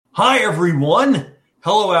Hi, everyone.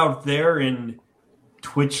 Hello out there in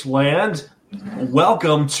Twitch land.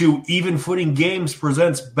 Welcome to Even Footing Games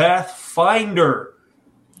presents Bathfinder.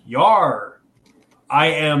 Yar. I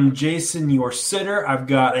am Jason, your sitter. I've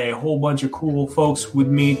got a whole bunch of cool folks with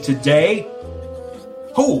me today.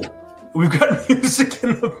 Oh, we've got music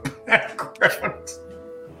in the background.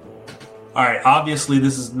 All right, obviously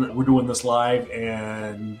we're doing this live,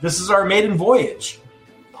 and this is our maiden voyage.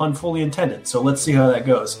 Pun fully intended. So let's see how that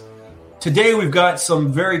goes. Today we've got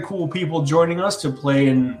some very cool people joining us to play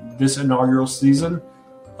in this inaugural season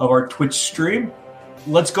of our Twitch stream.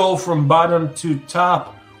 Let's go from bottom to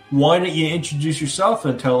top. Why don't you introduce yourself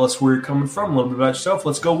and tell us where you're coming from, a little bit about yourself.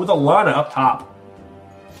 Let's go with Alana up top.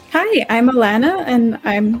 Hi, I'm Alana, and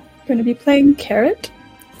I'm going to be playing Carrot.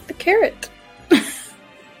 The carrot.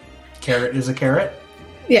 Carrot is a carrot?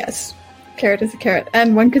 Yes, Carrot is a carrot.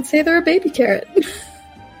 And one could say they're a baby carrot.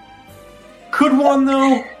 Could one,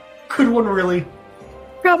 though? Could one really?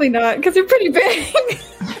 Probably not, because they're pretty big.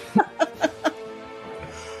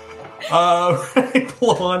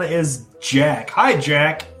 Alana is Jack. Hi,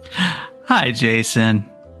 Jack. Hi, Jason.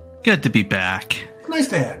 Good to be back. Nice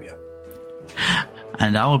to have you.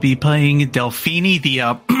 And I will be playing Delphini,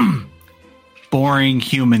 the boring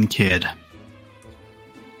human kid.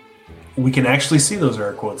 We can actually see those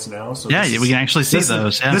air quotes now. So yeah, we can actually see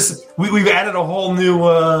those. Yeah. We've added a whole new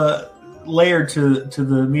layer to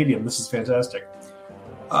the medium. This is fantastic.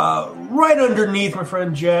 Right underneath my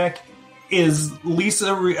friend Jack is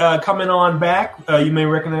Lisa coming on back. You may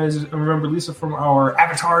remember Lisa from our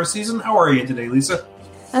Avatar season. How are you today, Lisa?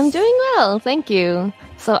 I'm doing well, thank you.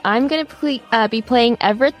 So I'm going to be playing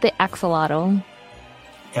Everett the Axolotl.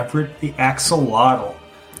 Everett the Axolotl.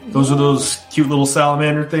 Those are those cute little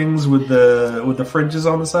salamander things with the fringes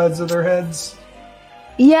on the sides of their heads?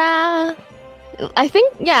 Yeah. I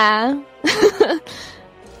think, yeah.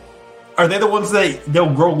 Are they the ones that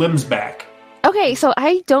they'll grow limbs back? Okay, so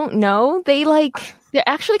I don't know. They're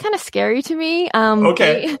actually kind of scary to me.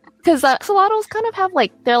 Okay. Because axolotls kind of have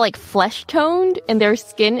they're flesh toned and their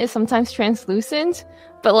skin is sometimes translucent,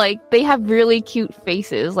 but they have really cute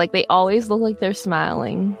faces. They always look like they're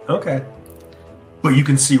smiling. Okay. But you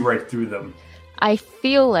can see right through them. I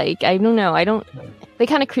feel I don't know. They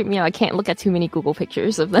kind of creep me out. I can't look at too many Google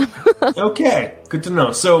pictures of them. Okay, good to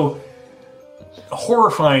know. So,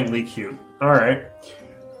 horrifyingly cute. All right.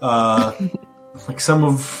 Like some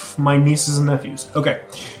of my nieces and nephews. Okay.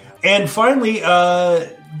 And finally,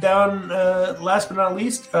 down last but not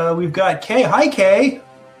least, we've got Kay. Hi, Kay.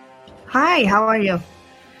 Hi, how are you?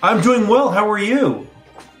 I'm doing well. How are you?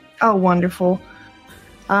 Oh, wonderful.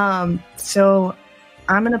 So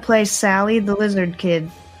I'm going to play Sally the Lizard Kid.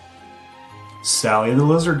 Sally the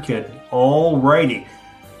Lizard Kid. Alrighty.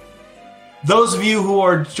 Those of you who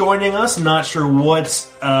are joining us, not sure what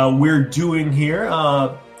we're doing here,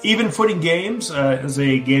 Even Footing Games is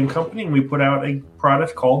a game company, and we put out a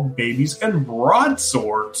product called Babies and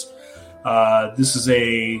Broadswords. This is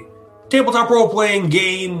a tabletop role-playing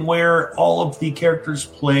game where all of the characters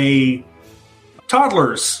play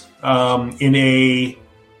toddlers in a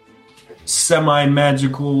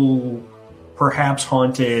semi-magical, perhaps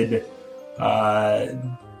haunted,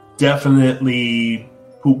 definitely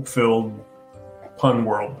poop-filled pun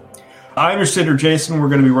world. I'm your sitter, Jason. We're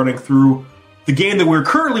going to be running through the game that we're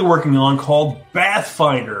currently working on called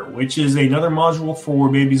Bathfinder, which is another module for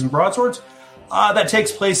Babies and Broadswords that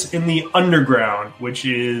takes place in the underground, which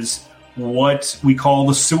is what we call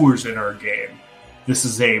the sewers in our game. This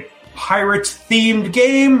is a pirate-themed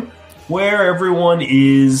game where everyone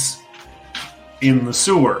is in the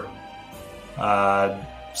sewer.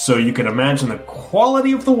 So you can imagine the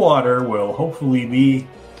quality of the water will hopefully be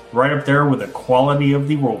right up there with the quality of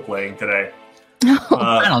the role-playing today.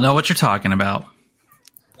 I don't know what you're talking about.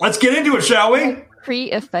 Let's get into it, shall we?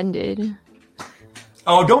 Pre-offended.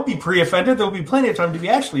 Oh, don't be pre-offended. There'll be plenty of time to be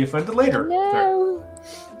actually offended later. No.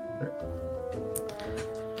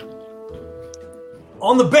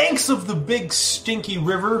 On the banks of the big stinky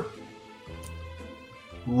river,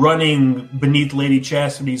 running beneath Lady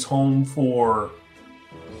Chastity's home for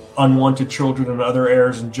unwanted children and other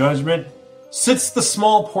heirs in judgment, sits the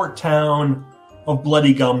small port town of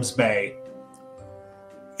Bloody Gums Bay.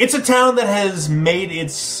 It's a town that has made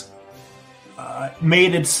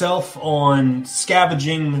itself on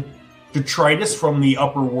scavenging detritus from the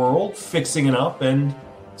upper world, fixing it up, and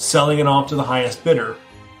selling it off to the highest bidder.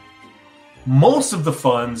 Most of the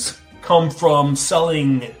funds come from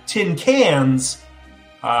selling tin cans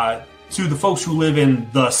to the folks who live in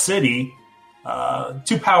the city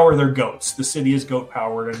to power their goats. The city is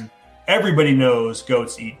goat-powered, and everybody knows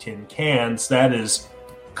goats eat tin cans. That is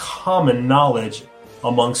common knowledge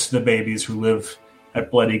amongst the babies who live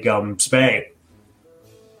at Bloody Gums Bay.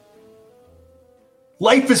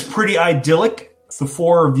 Life is pretty idyllic. The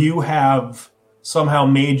four of you have somehow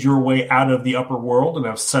made your way out of the upper world and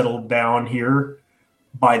have settled down here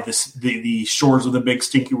by the shores of the Big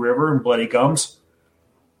Stinky River in Bloody Gums.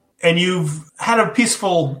 And you've had a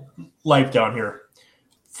peaceful life down here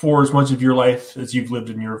for as much of your life as you've lived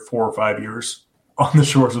in your 4 or 5 years on the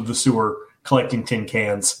shores of the sewer collecting tin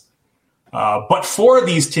cans. But for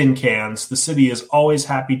these tin cans, the city is always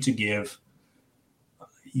happy to give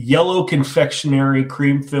yellow confectionery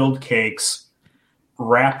cream-filled cakes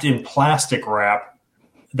wrapped in plastic wrap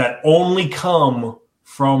that only come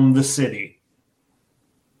from the city.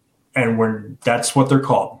 And that's what they're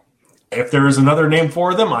called. If there is another name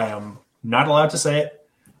for them, I am not allowed to say it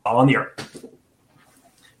on the air.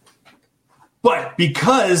 But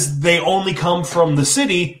because they only come from the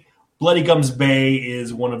city, Bloody Gums Bay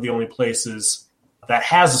is one of the only places that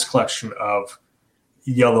has this collection of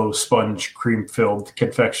yellow sponge cream-filled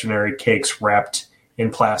confectionery cakes wrapped in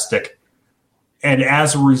plastic. And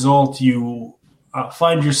as a result, you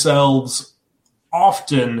find yourselves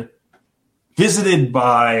often visited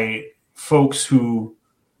by folks who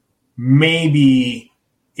may be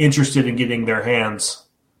interested in getting their hands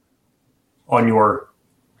on your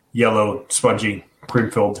yellow, spongy,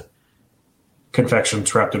 cream-filled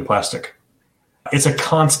confections wrapped in plastic. It's a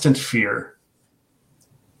constant fear,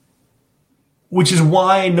 which is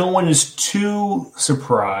why no one is too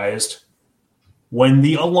surprised when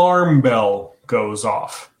the alarm bell goes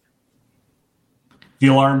off. The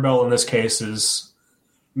alarm bell in this case is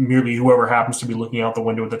merely whoever happens to be looking out the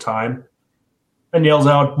window at the time and yells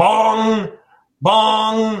out, "Bong!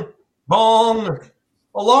 Bong! Bong!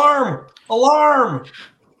 Alarm! Alarm!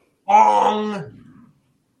 Bong!"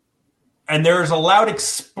 And there's a loud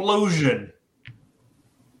explosion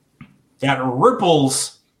that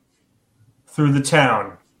ripples through the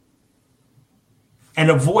town. And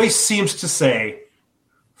a voice seems to say,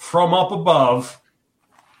 from up above,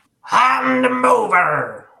 "Hand 'em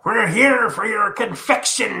over! We're here for your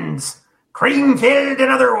confections, cream-filled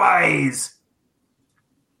and otherwise.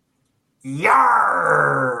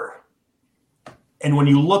 Yar!" And when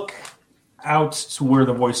you look out to where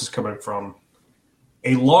the voice is coming from,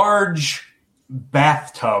 a large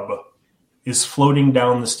bathtub is floating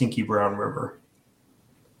down the Stinky Brown River.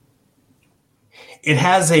 It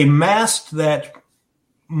has a mast that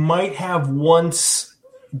might have once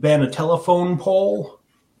been a telephone pole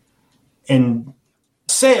and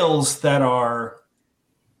sails that are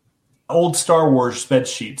old Star Wars bed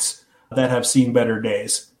sheets that have seen better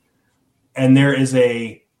days. And there is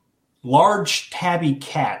a large tabby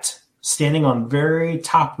cat standing on very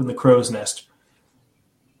top in the crow's nest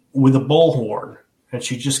with a bullhorn. And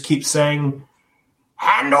she just keeps saying,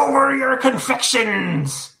 "Hand over your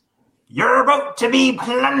confections! You're about to be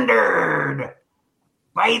plundered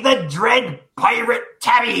by the dread pirate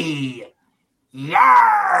Tabby!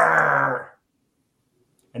 Yar!"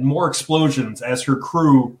 And more explosions as her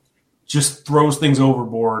crew just throws things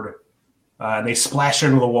overboard and they splash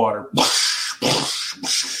into the water.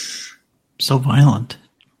 So violent.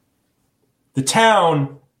 The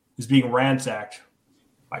town is being ransacked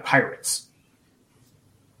by pirates.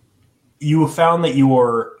 You have found that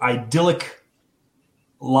your idyllic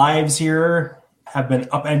lives here have been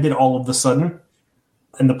upended all of a sudden,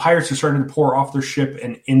 and the pirates are starting to pour off their ship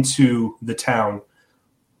and into the town,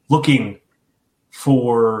 looking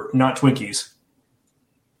for not Twinkies.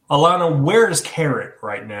 Alana, where is Carrot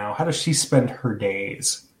right now? How does she spend her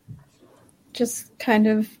days? Just kind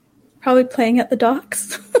of probably playing at the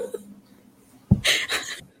docks.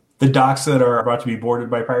 The docks that are about to be boarded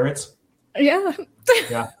by pirates? Yeah.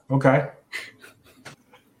 Yeah, okay.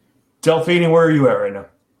 Delphine, where are you at right now?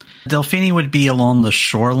 Delphini would be along the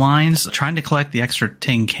shorelines trying to collect the extra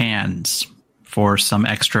tin cans for some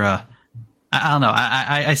extra... I don't know.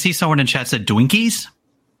 I see someone in chat said Dwinkies.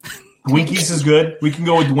 Dwinkies is good. We can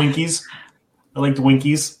go with Dwinkies. I like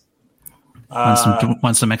Dwinkies.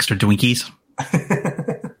 Want some extra Dwinkies?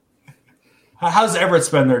 How does Everett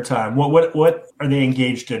spend their time? What are they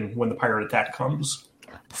engaged in when the pirate attack comes?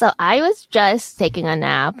 So I was just taking a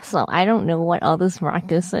nap, so I don't know what all this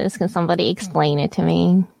ruckus is. Can somebody explain it to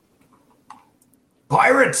me?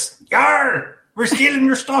 Pirates! Yar! We're stealing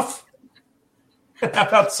your stuff! How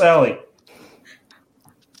about Sally?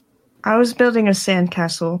 I was building a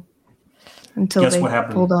sandcastle until Guess they what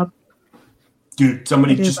happened? pulled up. Dude,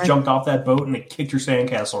 somebody just jumped off that boat and they kicked your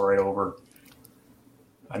sandcastle right over.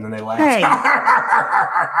 And then they laughed. Hey.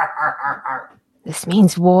 This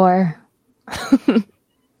means war.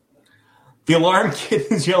 The alarm kid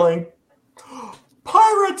is yelling,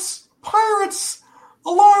 "Pirates! Pirates!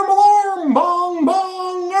 Alarm, alarm, bong,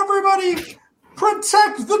 bong, everybody,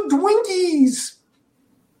 protect the Dwinkies.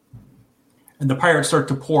 And the pirates start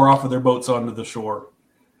to pour off of their boats onto the shore.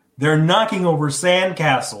 They're knocking over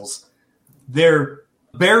sandcastles. They're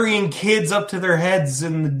burying kids up to their heads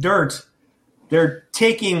in the dirt. They're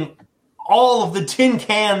taking all of the tin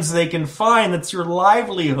cans they can find. That's your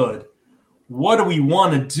livelihood. What do we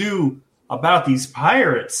want to do about these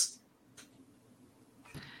pirates?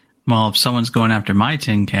 Well, if someone's going after my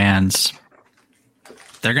tin cans,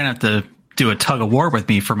 they're going to have to do a tug of war with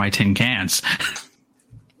me for my tin cans.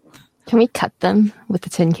 Can we cut them with the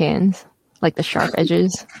tin cans? Like the sharp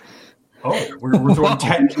edges? Oh, we're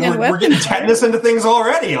getting tetanus into things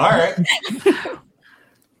already. All right.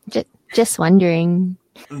 Just wondering.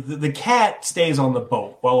 The cat stays on the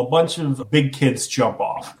boat while a bunch of big kids jump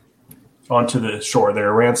off onto the shore.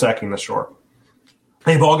 They're ransacking the shore.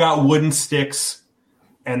 They've all got wooden sticks,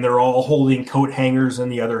 and they're all holding coat hangers in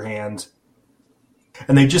the other hand.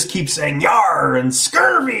 And they just keep saying, "Yar!" and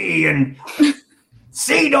 "scurvy!" and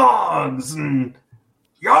 "sea dogs!" and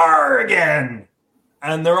 "yar!" again.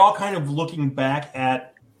 And they're all kind of looking back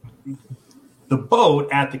at the boat,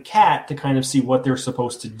 at the cat, to kind of see what they're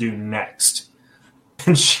supposed to do next.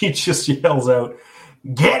 And she just yells out,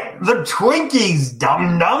 "Get the Twinkies,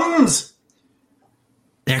 dum-dums!"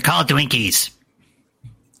 They're called Twinkies.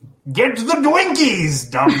 "Get the Dwinkies,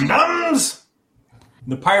 dum-dums!"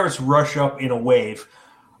 The pirates rush up in a wave.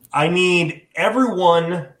 I need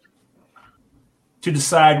everyone to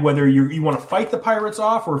decide whether you want to fight the pirates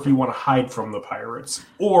off or if you want to hide from the pirates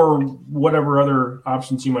or whatever other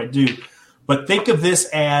options you might do. But think of this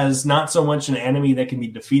as not so much an enemy that can be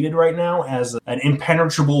defeated right now as an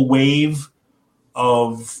impenetrable wave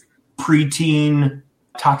of preteen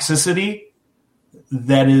toxicity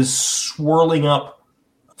that is swirling up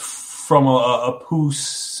from a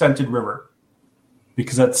poo-scented river.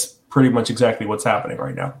 Because that's pretty much exactly what's happening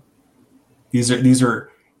right now. These are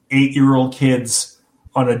 8-year-old kids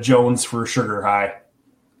on a Jones for sugar high.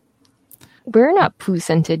 We're not poo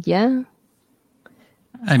scented, yeah.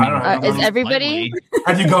 I mean, Is everybody?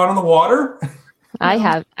 Have you gone in the water? I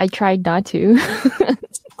have. I tried not to.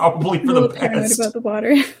 Probably for the paranoid best. about the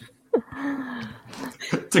water.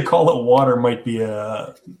 To call it water might be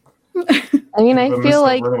a. I mean, I feel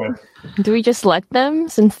like, do we just let them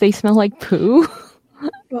since they smell like poo?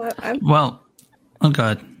 Well, oh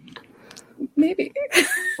god. Maybe.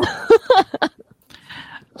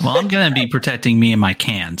 Well, I'm going to be protecting me and my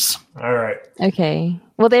cans. All right. Okay.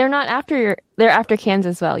 Well, they're not after they're after cans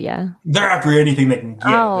as well, yeah. They're after anything they can get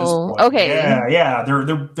at this point. Okay. Yeah. They're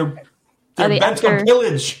bent on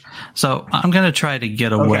pillage. So I'm going to try to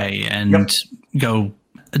get away and go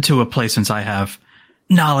to a place since I have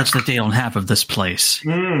knowledge that they don't have of this place.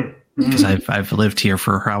 Because I've lived here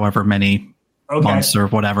for however many months or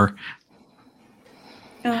whatever.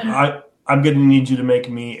 I'm going to need you to make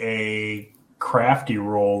me a crafty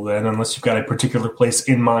roll then, unless you've got a particular place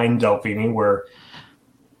in mind, Delphine, where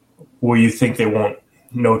you think they won't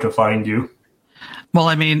know to find you. Well,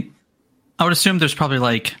 I mean, I would assume there's probably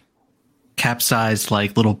like capsized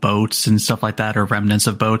like little boats and stuff like that, or remnants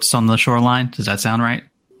of boats on the shoreline. Does that sound right?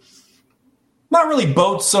 Not really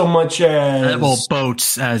boats so much as...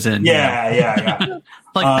 boats as in... Yeah.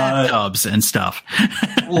 Like bathtubs and stuff.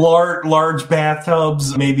 large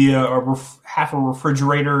bathtubs, maybe half a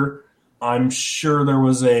refrigerator. I'm sure there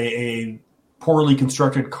was a poorly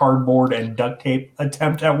constructed cardboard and duct tape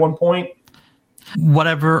attempt at one point.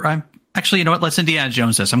 Whatever. I'm actually, you know what? Let's Indiana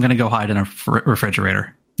Jones this. I'm going to go hide in a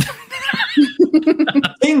refrigerator.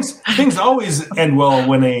 Things always end well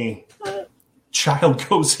when a child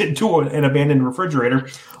goes into an abandoned refrigerator.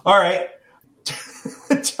 All right.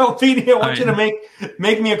 Delphine, I want you to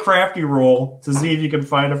make me a crafty roll to see if you can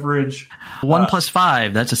find a fridge. 1 +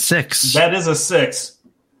 5, that's a 6. That is a 6.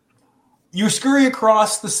 You scurry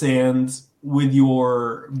across the sands with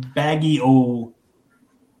your baggy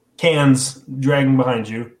cans dragging behind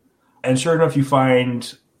you, and sure enough, you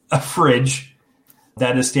find a fridge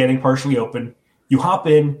that is standing partially open. You hop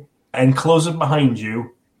in and close it behind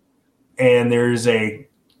you, and there's a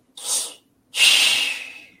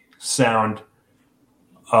sound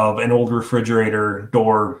of an old refrigerator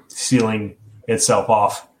door sealing itself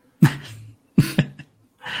off.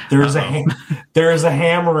 There is a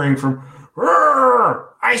hammering from...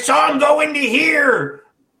 I saw him go into here,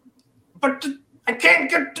 but I can't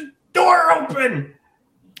get the door open.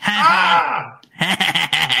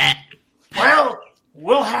 Well,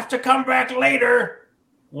 we'll have to come back later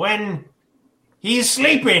when he's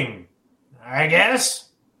sleeping, I guess.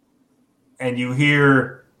 And you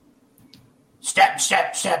hear step,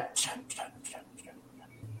 step, step, step, step, step, step.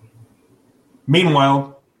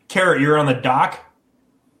 Meanwhile, Carrot, you're on the dock.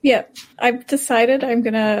 Yeah, I've decided I'm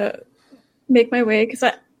gonna make my way because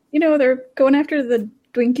they're going after the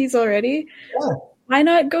Twinkies already. Yeah. Why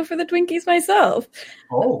not go for the Twinkies myself?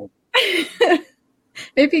 Oh.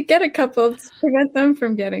 Maybe get a couple to prevent them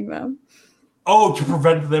from getting them. Oh, to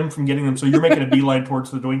prevent them from getting them. So you're making a beeline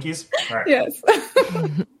towards the Twinkies? All right. Yes.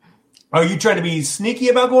 Are you trying to be sneaky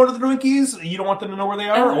about going to the Twinkies? You don't want them to know where they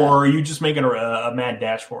are? Or are you just making a mad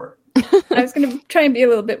dash for it? I was going to try and be a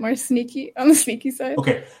little bit more sneaky, on the sneaky side.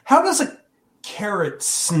 Okay. How does a carrot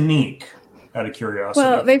sneak, out of curiosity?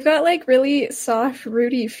 Well, they've got like really soft,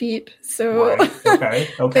 rooty feet. So right.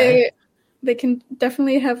 Okay. they can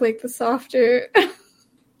definitely have like the softer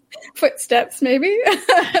footsteps, maybe.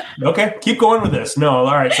 Okay. Keep going with this. No.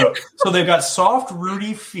 All right. So they've got soft,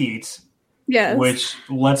 rooty feet. Yes. Which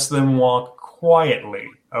lets them walk quietly.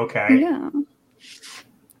 Okay. Yeah.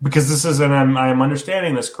 Because this is I'm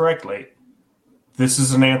understanding this correctly. This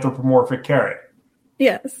is an anthropomorphic carrot.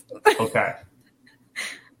 Yes. Okay.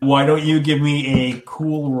 Why don't you give me a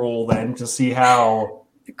cool roll then to see how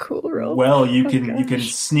cool roll? Well you can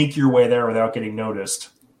sneak your way there without getting noticed.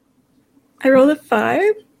 I rolled a 5.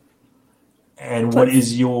 And what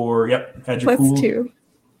is your add your cool? +2.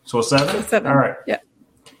 So a 7? So 7. All right. Yeah.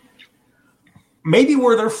 Maybe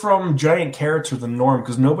where they're from, giant carrots are the norm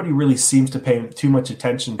because nobody really seems to pay too much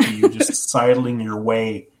attention to you just sidling your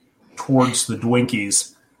way towards the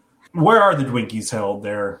Twinkies. Where are the Twinkies held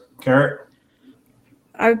there, Carrot?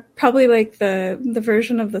 I probably like the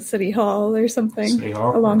version of the City Hall or something. City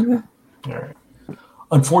Hall? Along the... All right.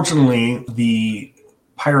 Unfortunately, the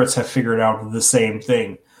pirates have figured out the same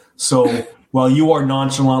thing. So while you are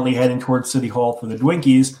nonchalantly heading towards City Hall for the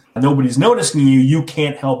Twinkies, nobody's noticing you. You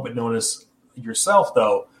can't help but notice yourself,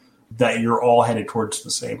 though, that you're all headed towards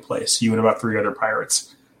the same place, you and about 3 other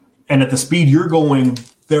pirates. And at the speed you're going,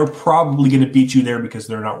 they're probably going to beat you there because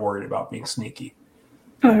they're not worried about being sneaky.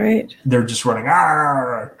 All right. They're just running.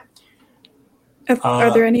 Arr!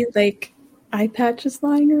 Are there any, like, eye patches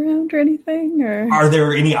lying around or anything? Or are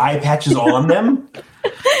there any eye patches on them?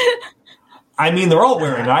 I mean, they're all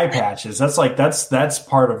wearing eye patches. That's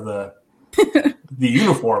part of the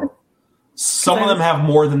uniform. Some of them have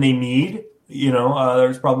more than they need.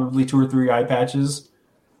 There's probably 2 or 3 eye patches.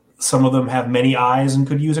 Some of them have many eyes and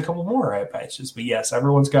could use a couple more eye patches. But yes,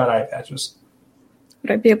 everyone's got eye patches.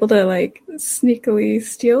 Would I be able to like sneakily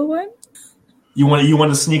steal one? You want to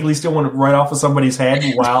sneakily steal one right off of somebody's head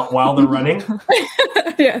while they're running?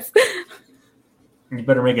 Yes. You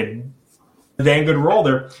better make a dang good roll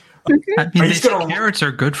there. Okay. I mean, carrots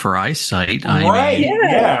are good for eyesight. Right.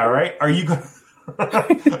 Yeah, right. Are you going?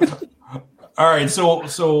 All right,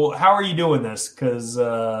 so how are you doing this? Because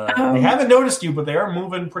they haven't noticed you, but they are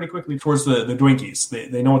moving pretty quickly towards the Twinkies.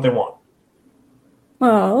 They know what they want.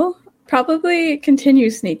 Well, probably continue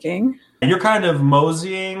sneaking. You're kind of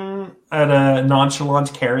moseying at a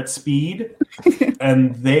nonchalant carrot speed,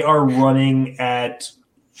 and they are running at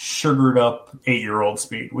sugared up 8-year-old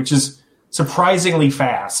speed, which is surprisingly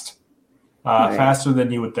fast, right. Faster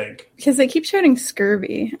than you would think. Because they keep shouting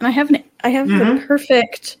scurvy, and I have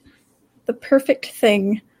the perfect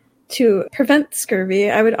thing to prevent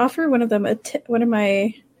scurvy. I would offer one of them one of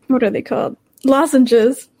my, what are they called?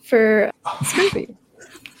 Lozenges for scurvy.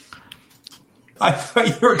 I thought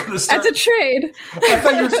you were going to start... As a trade. I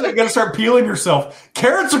thought you were going to start peeling yourself.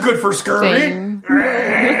 Carrots are good for scurvy.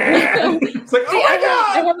 It's like, oh my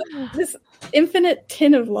God! I have this infinite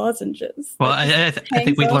tin of lozenges. Well, I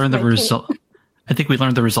think we learned the result. I think we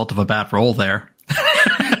learned the result of a bad roll there.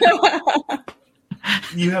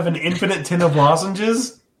 You have an infinite tin of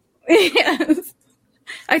lozenges? Yes.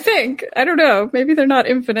 I think. I don't know. Maybe they're not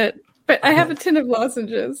infinite, but I have a tin of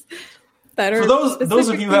lozenges that are... For those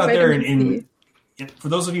of you out there for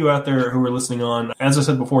those of you out there who are listening on, as I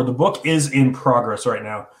said before, the book is in progress right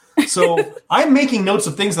now. So I'm making notes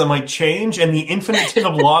of things that might change, and the infinite tin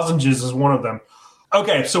of lozenges is one of them.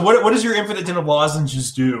 Okay, so what does your infinite tin of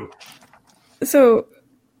lozenges do? So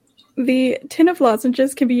the tin of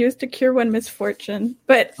lozenges can be used to cure one misfortune,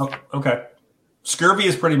 but... Oh, okay. Scurvy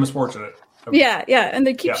is pretty misfortunate. Okay. Yeah, and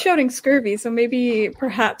they keep shouting scurvy, so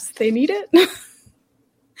perhaps they need it.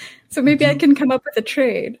 So maybe I can come up with a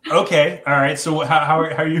trade. Okay, all right. So how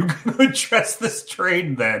are you going to address this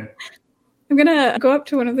trade then? I'm going to go up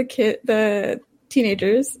to one of the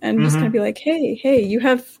teenagers and I'm just going to be like, hey,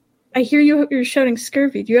 I hear you're shouting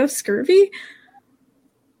scurvy. Do you have scurvy?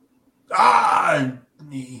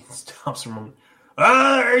 He stops for a moment.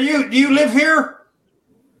 Do you live here?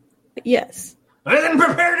 Yes. Then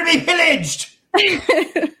prepare to be pillaged!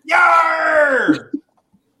 Yarr!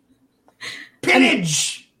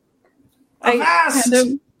 Pillage! Avast!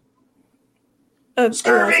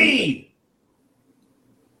 Scurvy!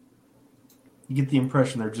 You get the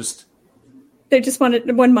impression they're just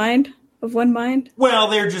wanted one mind. Well,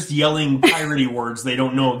 they're just yelling piratey words. They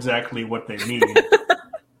don't know exactly what they mean.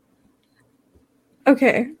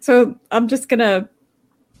 Okay, so I'm just gonna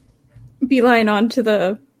beeline on to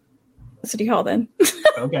the city hall then.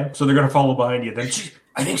 Okay, so they're gonna follow behind you. Then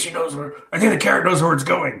I think the carrot knows where it's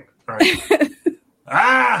going. All right.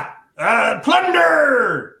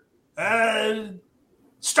 Plunder!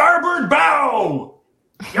 Starboard bow!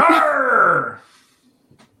 Yarr!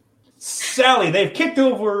 Sally, they've kicked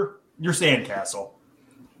over your sandcastle.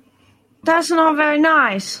 That's not very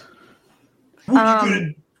nice. What are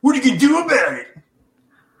you gonna do about it?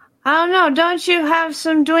 I don't know. Don't you have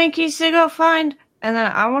some Twinkies to go find? And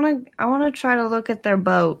then I wanna try to look at their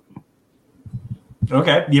boat.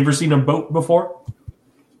 Okay. You ever seen a boat before?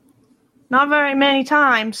 Not very many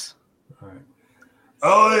times. All right.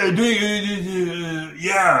 Oh,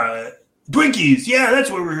 yeah. Twinkies. Yeah, that's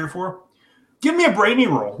what we're here for. Give me a brainy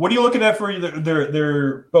roll. What are you looking at for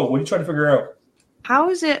their boat? What are you trying to figure out?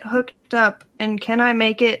 How is it hooked up, and can I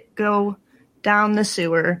make it go down the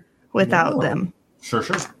sewer without them? Sure.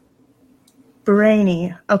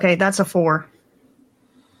 Brainy. Okay, that's a 4.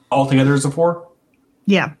 Altogether is a 4?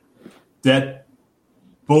 Yeah. That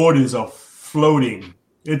boat is floating.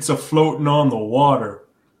 It's floating on the water.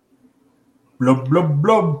 Blub, blub,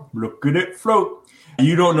 blub. Look at it float.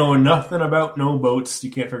 You don't know nothing about no boats.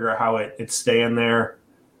 You can't figure out how it's staying there.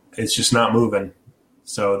 It's just not moving.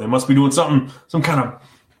 So they must be doing some kind of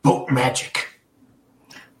boat magic.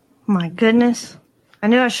 My goodness. I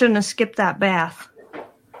knew I shouldn't have skipped that bath.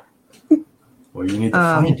 Well, you need to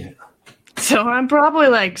find it. So I'm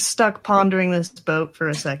probably stuck pondering this boat for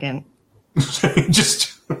a second.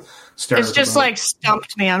 Just stare. It's just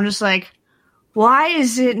stumped me. I'm just like, why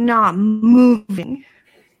is it not moving?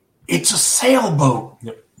 It's a sailboat.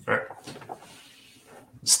 Yep. All right.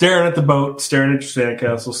 Staring at the boat, staring at your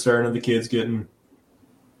sandcastle, staring at the kids getting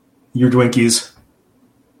your Twinkies.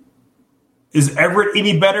 Is Everett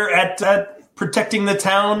any better at protecting the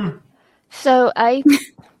town? So I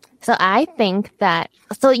think that.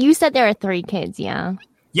 So you said there are 3 kids, yeah?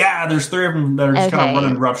 Yeah, there's 3 of them that are just kind of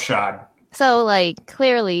running roughshod. So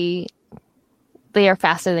clearly, they are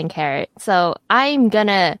faster than Carrot. So I'm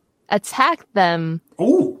gonna attack them.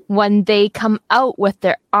 Ooh. When they come out with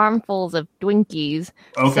their armfuls of Twinkies.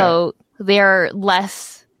 Okay. So they're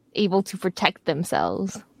less able to protect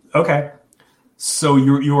themselves. Okay. So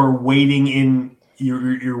you're waiting in.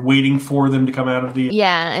 You're waiting for them to come out of the.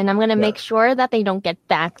 Yeah, and I'm gonna make sure that they don't get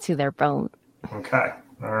back to their boat. Okay.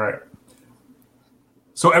 All right.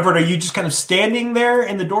 So Everett, are you just kind of standing there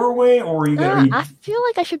in the doorway, or are you going? I feel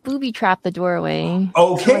like I should booby trap the doorway.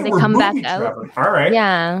 Okay, so when they come back out. All right.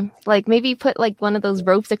 Yeah, maybe put one of those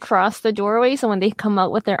ropes across the doorway, so when they come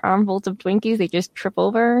out with their armfuls of Twinkies, they just trip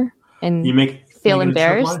over and feel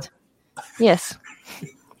embarrassed. Yes.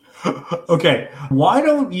 Okay. Why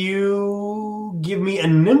don't you give me a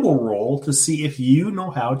nimble roll to see if you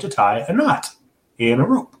know how to tie a knot in a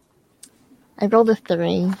rope? I rolled a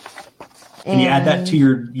 3. Can you add that to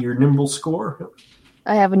your nimble score?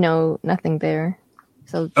 I have nothing there.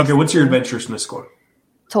 So okay, what's your adventurousness score?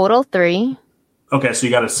 Total 3. Okay, so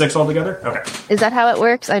you got a 6 altogether? Okay. Is that how it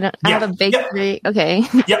works? I have a big 3. Okay.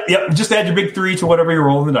 Yep. Just add your big 3 to whatever you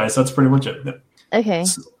roll in the dice. That's pretty much it. Yep. Okay.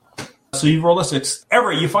 So you roll a 6.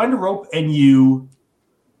 Everett, you find a rope and you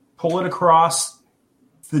pull it across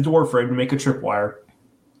the door frame to make a tripwire.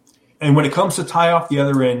 And when it comes to tie off the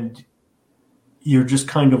other end, you're just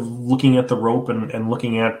kind of looking at the rope and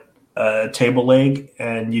looking at a table leg,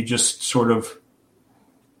 and you just sort of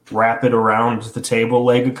wrap it around the table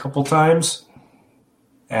leg a couple times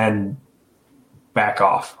and back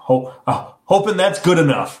off. Hoping that's good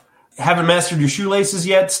enough. Haven't mastered your shoelaces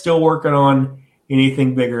yet, still working on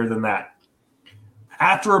anything bigger than that.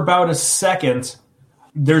 After about a second,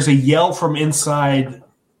 there's a yell from inside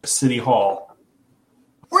City Hall.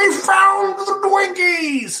 We found the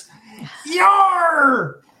Twinkies!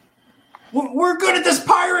 Yar! We're good at this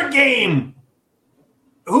pirate game.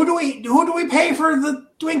 Who do we pay for the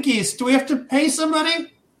Twinkies? Do we have to pay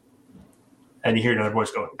somebody? And you hear another voice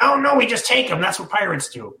go, "Oh no, we just take them. That's what pirates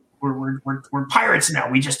do. We're pirates now.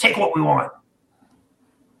 We just take what we want."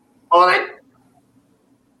 Oh,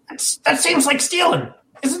 that seems like stealing.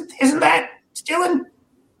 Isn't that stealing?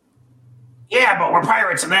 Yeah, but we're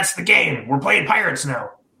pirates, and that's the game. We're playing pirates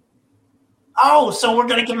now. Oh, so we're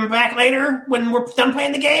going to give them back later when we're done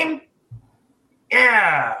playing the game?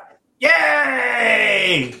 Yeah.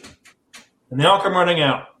 Yay! And they all come running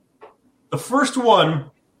out. The first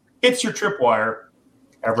one hits your tripwire,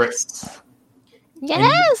 Everett.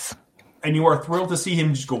 Yes! and you are thrilled to see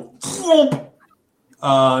him just go thwomp,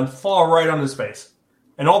 and fall right on his face.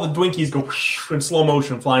 And all the Dwinkies go in slow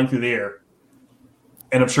motion, flying through the air.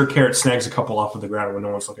 And I'm sure Carrot snags a couple off of the ground when no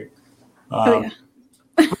one's looking.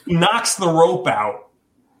 He knocks the rope out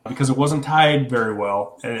because it wasn't tied very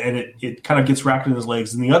well, and it kind of gets wrapped in his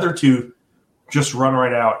legs. And the other two just run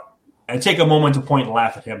right out and take a moment to point and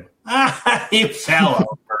laugh at him. He fell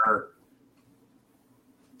over.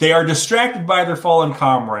 They are distracted by their fallen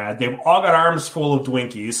comrade. They've all got arms full of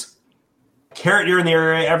Dwinkies. Carrot, you're in the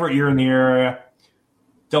area. Everett, you're in the area.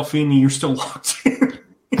 Delphine, you're still locked in.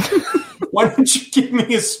 Why don't you give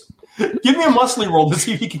me a muscly roll to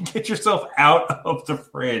see if you can get yourself out of the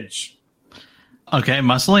fridge? Okay,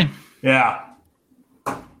 muscly. Yeah.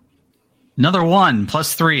 Another 1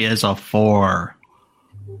 plus 3 is a 4.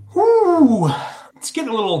 Whoo! It's getting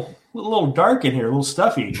a little dark in here, a little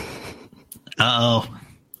stuffy. Uh-oh.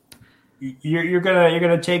 You're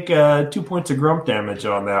gonna take 2 points of grump damage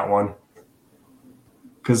on that one,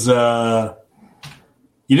 because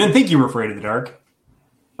you didn't think you were afraid of the dark,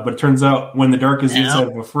 but it turns out when the dark is inside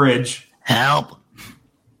of a fridge. Help!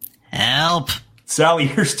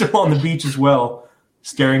 Sally, you're still on the beach as well,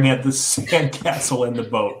 staring at the sandcastle and the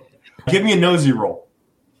boat. Give me a nosy roll.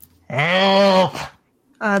 Help!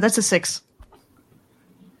 That's a 6.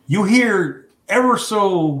 You hear ever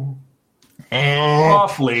so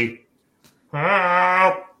softly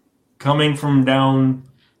coming from down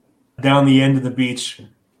the end of the beach,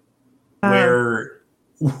 where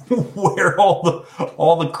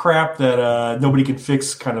all the crap that nobody can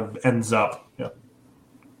fix kind of ends up. Yeah.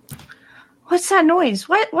 What's that noise?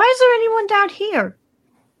 Why is there anyone down here?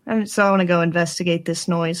 And so I want to go investigate this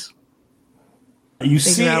noise. You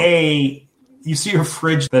see a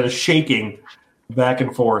fridge that is shaking back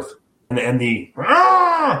and forth, and the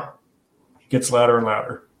gets louder and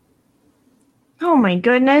louder. Oh my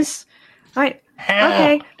goodness!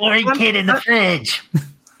 Okay. Boring kid in the fridge.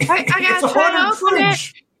 I gotta try to open it.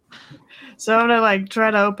 So I'm gonna try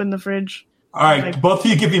to open the fridge. All right, both of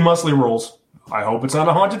you give me muscly rolls. I hope it's not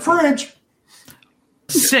a haunted fridge.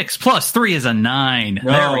 6 plus 3 is a 9.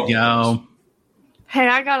 No. There we go. Hey,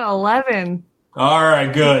 I got 11. All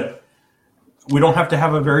right, good. We don't have to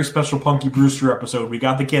have a very special Punky Brewster episode. We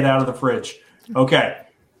got the kid out of the fridge. Okay.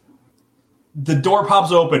 The door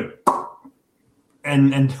pops open.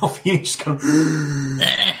 And Delphine just kind of...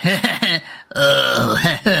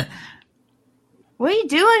 What are you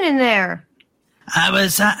doing in there? I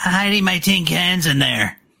was hiding my tin cans in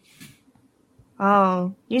there.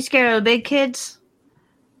 Oh, you scared of the big kids?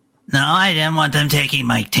 No, I didn't want them taking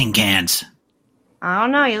my tin cans. I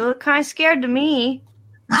don't know. You look kind of scared to me.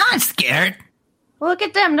 I'm not scared. Look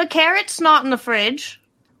at them. The carrot's not in the fridge.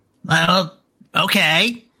 Well,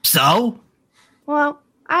 okay. So? Well,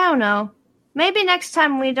 I don't know. Maybe next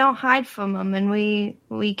time we don't hide from them and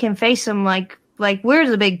we can face them like we're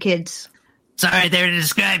the big kids. Sorry, they're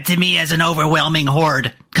described to me as an overwhelming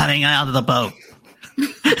horde coming out of the boat.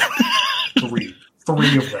 Three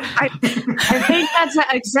of them. I think that's an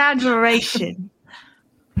exaggeration.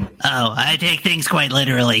 Oh, I take things quite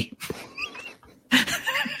literally.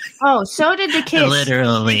 Oh, so did the kids.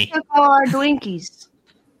 Literally. They took all our Dwinkies.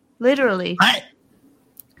 Literally. What?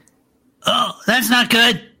 Oh, that's not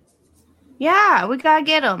good. Yeah, we gotta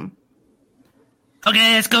get them.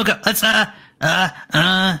 Okay, let's go. Let's see. I'm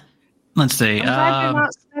glad you're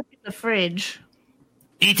not stuck in the fridge.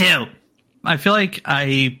 Me too. I feel like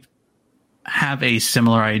I have a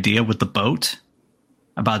similar idea with the boat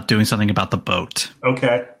about doing something about the boat.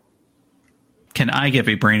 Okay. Can I give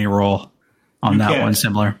a brainy roll on that one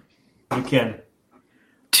similar? You can.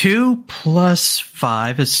 2 plus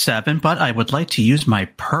 5 is 7, but I would like to use my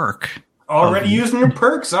perk. Already using your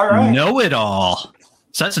perks? All right. Know it all.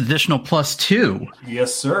 So that's an additional plus 2.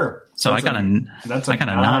 Yes, sir. So I got a 9.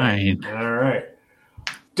 All right.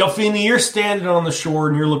 Delphine, you're standing on the shore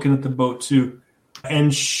and you're looking at the boat too.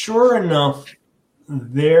 And sure enough,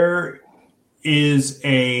 there is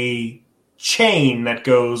a chain that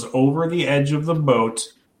goes over the edge of the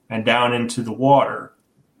boat and down into the water.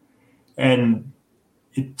 And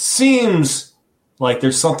it seems like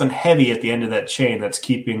there's something heavy at the end of that chain that's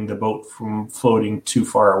keeping the boat from floating too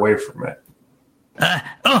far away from it.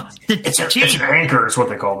 It's an anchor is what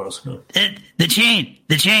they call those. The chain.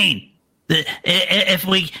 If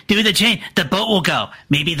we do the chain, the boat will go.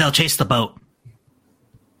 Maybe they'll chase the boat.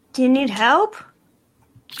 Do you need help?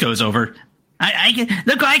 Goes over. I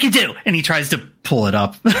can do. And he tries to pull it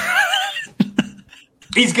up.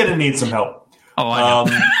 He's going to need some help. Oh, I know.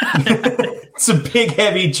 It's a big,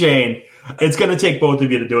 heavy chain. It's going to take both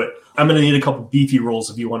of you to do it. I'm going to need a couple beefy rolls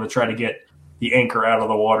if you want to try to get the anchor out of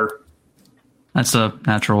the water. That's a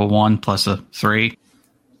natural 1 plus a 3.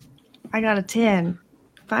 I got a 10.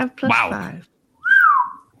 5 plus Wow. 5.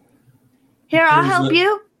 Here, I'll help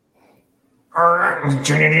you.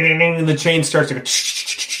 The chain starts to go,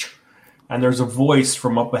 and there's a voice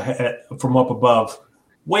from up above,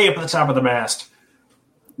 way up at the top of the mast,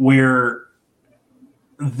 where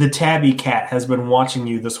the tabby cat has been watching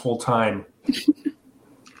you this whole time,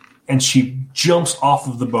 and she jumps off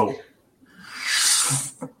of the boat,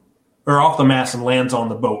 or off the mast, and lands on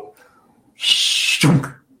the boat.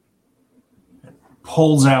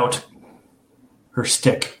 Pulls out her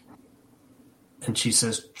stick. And she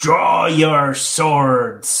says, "Draw your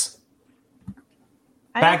swords."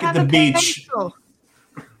 Back at the beach. Pencil.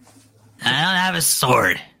 I don't have a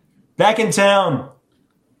sword. Back in town.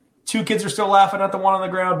 2 kids are still laughing at the one on the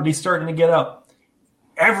ground, but he's starting to get up.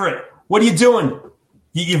 Everett, what are you doing?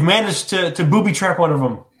 You've managed to booby trap one of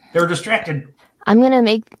them. They were distracted. I'm gonna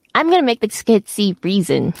make this kid see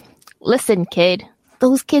reason. Listen, kid.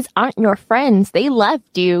 Those kids aren't your friends. They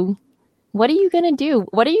left you. What are you gonna do?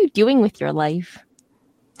 What are you doing with your life?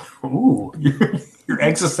 Ooh, you're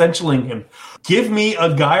existentialing him. Give me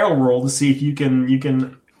a guile roll to see if you can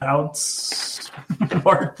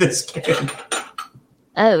outsmart this kid.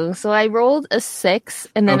 Oh, so I rolled a 6,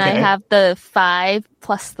 and then I Okay. have the 5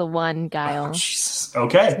 plus the 1 guile. Jesus.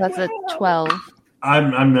 Okay. So that's a 12.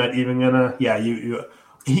 I'm not even gonna. Yeah, you.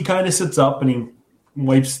 He kind of sits up and he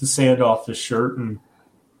wipes the sand off his shirt and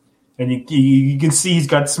you can see he's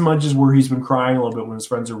got smudges where he's been crying a little bit when his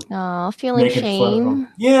friends are Oh, feeling making fun of shame. him.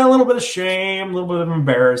 Yeah, a little bit of shame, a little bit of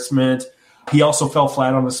embarrassment. He also fell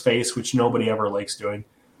flat on his face, which nobody ever likes doing.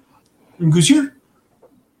 Because you're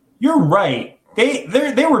right.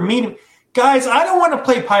 They were mean. Guys, I don't want to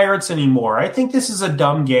play pirates anymore. I think this is a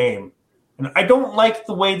dumb game. And I don't like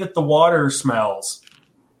the way that the water smells.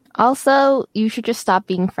 Also, you should just stop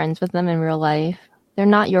being friends with them in real life. They're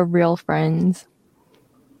not your real friends.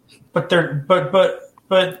 But they're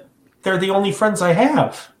the only friends I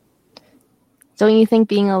have. Don't you think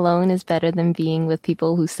being alone is better than being with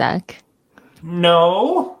people who suck?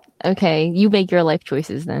 No. Okay, you make your life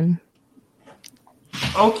choices then.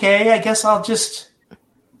 Okay, I guess I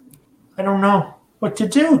don't know what to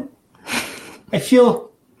do. I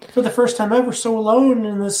feel, for the first time ever, so alone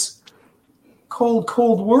in this cold,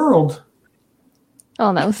 cold world.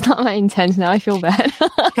 Oh, that was not my intent. Now I feel bad.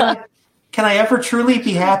 Can I ever truly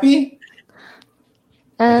be happy?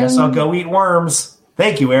 I guess I'll go eat worms.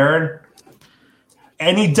 Thank you, Aaron.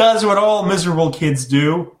 And he does what all miserable kids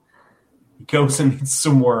do. He goes and eats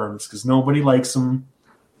some worms because nobody likes them.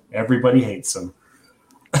 Everybody hates them.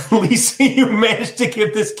 Lisa, you managed to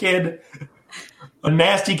give this kid a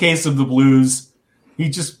nasty case of the blues. He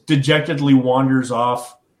just dejectedly wanders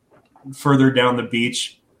off further down the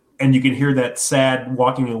beach. And you can hear that sad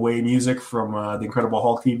walking away music from the Incredible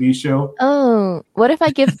Hulk TV show. Oh, what if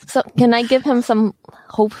I can I give him some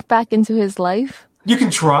hope back into his life? You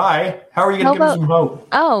can try. How are you going to give him some hope?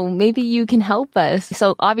 Oh, maybe you can help us.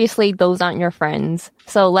 So obviously those aren't your friends.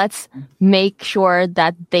 So let's make sure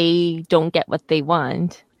that they don't get what they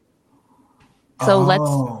want.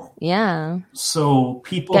 So So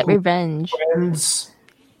people get revenge. Friends,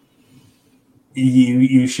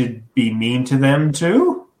 you should be mean to them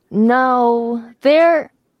too? No,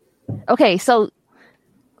 they're okay. So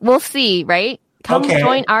we'll see, right? Come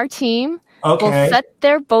join our team. Okay. We'll set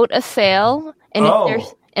their boat a sail,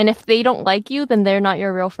 and if they don't like you, then they're not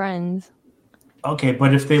your real friends. Okay,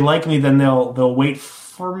 but if they like me, then they'll wait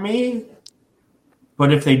for me.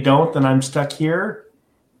 But if they don't, then I'm stuck here.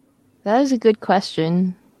 That is a good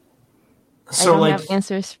question. So, I don't have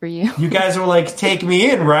answers for you. You guys are like, take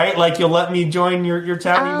me in, right? Like, you'll let me join your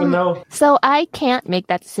town, even though... So I can't make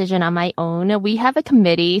that decision on my own. We have a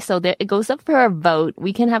committee, so it goes up for a vote.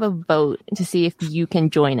 We can have a vote to see if you can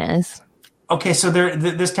join us. Okay, so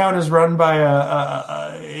this town is run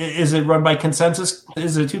by is it run by consensus?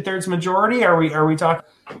 Is it 2/3 majority? Are we talking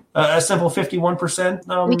a simple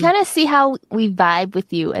 51%? We kind of see how we vibe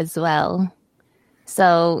with you as well.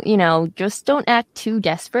 So, just don't act too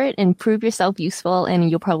desperate and prove yourself useful, and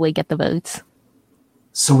you'll probably get the votes.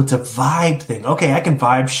 So it's a vibe thing. Okay, I can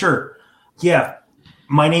vibe, sure. Yeah,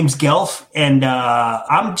 my name's Gelf, and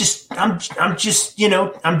I'm just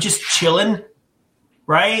chilling,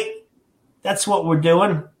 right? That's what we're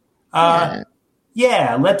doing.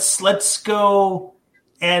 Yeah, let's go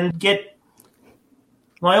and get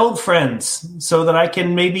my old friends so that I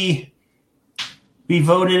can maybe be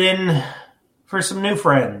voted in for some new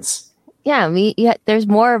friends. Yeah, there's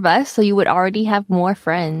more of us, so you would already have more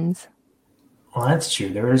friends. Well, that's true.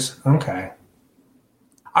 There is. Okay.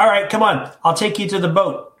 All right, come on. I'll take you to the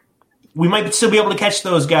boat. We might still be able to catch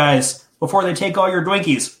those guys. before they take all your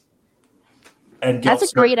Dwinkies. And That's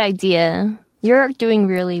a great idea. You're doing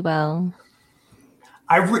really well.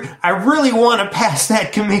 I really want to pass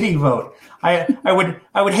that committee vote. I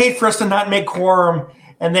would hate for us to not make quorum,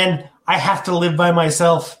 and then I have to live by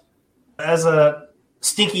myself as a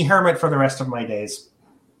stinky hermit for the rest of my days.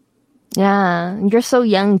 Yeah, you're so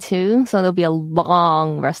young too, so there'll be a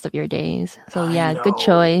long rest of your days. So yeah, good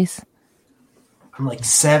choice. I'm like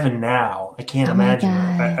 7 now. I can't imagine.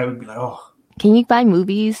 I would be like, oh. Can you buy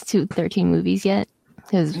movies to 13 movies yet?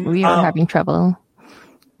 Because we are having trouble.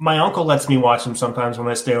 My uncle lets me watch them sometimes when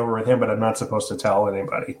I stay over with him, but I'm not supposed to tell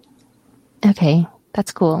anybody. Okay,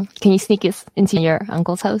 that's cool. Can you sneak us into your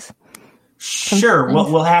uncle's house? Sure.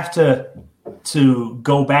 We'll have to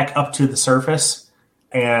go back up to the surface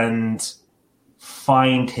and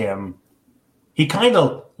find him. He kind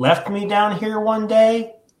of left me down here one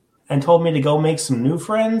day and told me to go make some new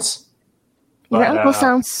friends. Your uncle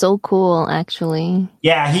sounds so cool, actually.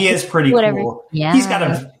 Yeah, he is pretty cool. Yeah. He's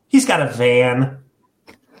got a van.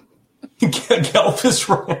 Gelf is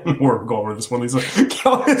running. We're going over this one, Lisa.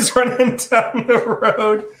 Gelf is running down the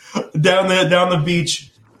road, down the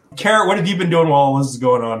beach. Carrot, what have you been doing while all this is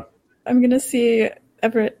going on? I'm gonna see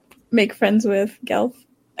Everett make friends with Gelf,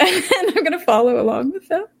 and I'm gonna follow along with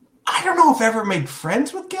them. I don't know if Everett made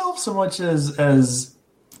friends with Gelf so much as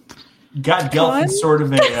got Gelf in sort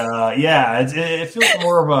of a it feels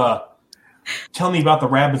more of a tell me about the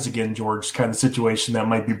rabbits again, George, kind of situation that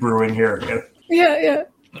might be brewing here. Yeah.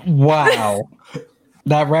 Wow.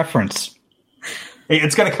 That reference. Hey,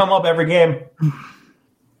 it's going to come up every game.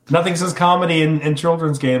 Nothing says comedy in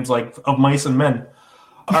children's games like Of Mice and Men.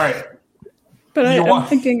 All right. But I'm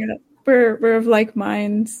thinking we're of like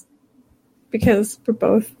minds because we're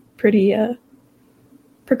both pretty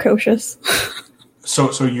precocious.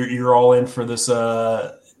 So you're all in for this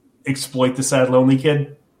exploit the sad lonely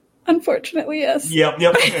kid? Unfortunately, yes. Yep.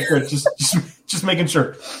 Okay, good. Just making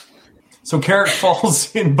sure. So Carrot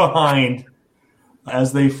falls in behind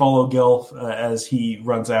as they follow Gelf as he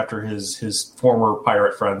runs after his former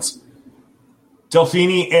pirate friends.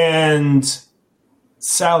 Delphine and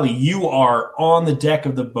Sally, you are on the deck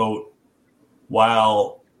of the boat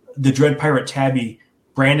while the dread pirate Tabby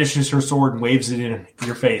brandishes her sword and waves it in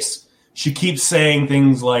your face. She keeps saying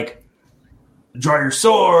things like, draw your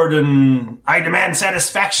sword and I demand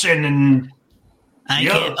satisfaction and I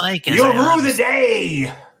can't play. You'll rue the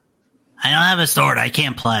day. I don't have a sword. I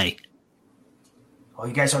can't play. Oh,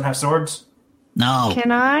 you guys don't have swords? No.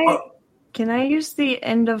 Can I use the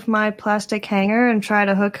end of my plastic hanger and try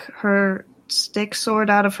to hook her stick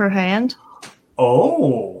sword out of her hand?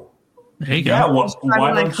 Oh. There you go. Yeah,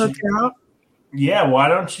 why don't hook it out? Yeah, why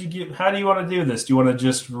don't you how do you want to do this? Do you want to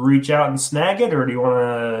just reach out and snag it, or do you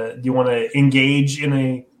want to engage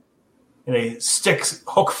in a stick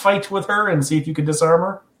hook fight with her and see if you can disarm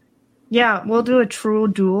her? Yeah, we'll do a true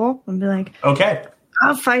duel and be like, okay,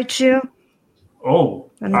 I'll fight you. Oh,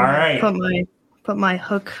 and all right. Put my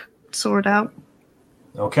hook sword out.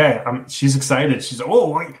 Okay, she's excited. She's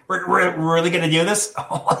we're really gonna do this.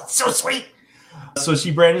 Oh, it's so sweet. So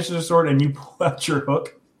she brandishes her sword and you pull out your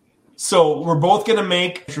hook. So we're both gonna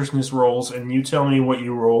make adventurousness rolls, and you tell me what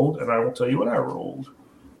you rolled, and I will tell you what I rolled.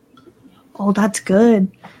 Oh, that's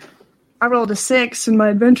good. I rolled a 6, and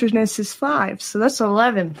my adventurousness is 5, so that's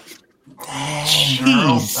 11.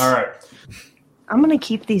 Jeez. All right. I'm gonna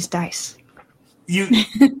keep these dice. You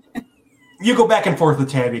go back and forth with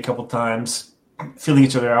Tabby a couple times, feeling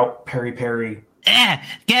each other out. Parry. Yeah,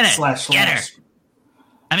 get it. Slash. Get her.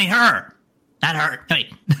 I mean her. Not her.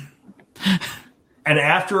 Wait. And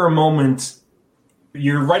after a moment,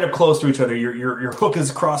 you're right up close to each other. Your hook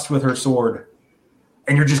is crossed with her sword,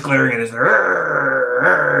 and you're just glaring at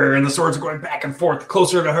her. And the swords are going back and forth,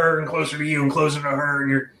 closer to her and closer to you and closer to her.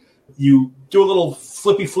 And you do a little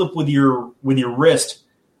flippy flip with your wrist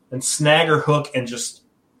and snag her hook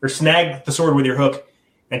or snag the sword with your hook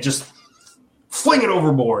and just fling it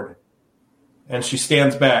overboard. And she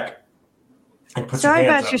stands back and puts her hands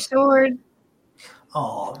up. Sorry about your sword.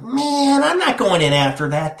 Oh, man, I'm not going in after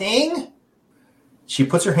that thing. She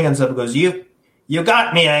puts her hands up and goes, You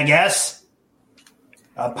got me, I guess.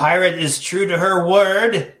 A pirate is true to her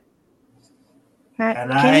word.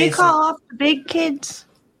 Can you call off the big kids?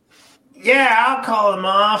 Yeah, I'll call them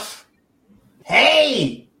off.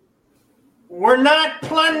 Hey! We're not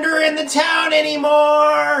plundering the town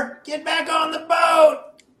anymore! Get back on the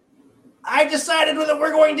boat! I decided that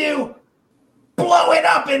we're going to blow it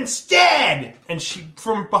up instead! And she,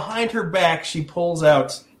 from behind her back, she pulls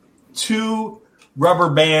out 2 rubber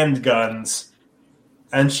band guns.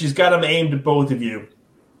 And she's got them aimed at both of you.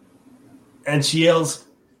 And she yells,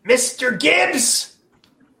 Mr. Gibbs!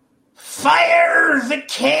 fire the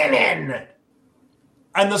cannon!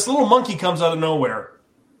 And this little monkey comes out of nowhere.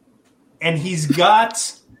 And he's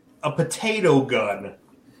got a potato gun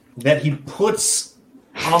that he puts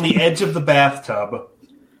on the edge of the bathtub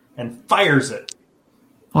and fires it.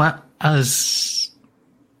 What? And this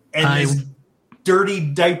dirty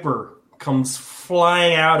diaper comes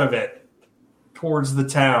flying out of it towards the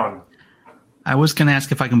town. I was going to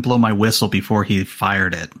ask if I can blow my whistle before he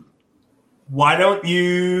fired it. Why don't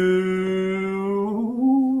you...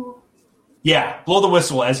 Yeah, blow the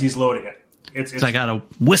whistle as he's loading it. It's I got a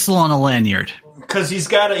whistle on a lanyard. Because he's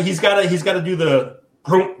got to do the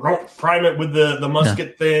prime it with the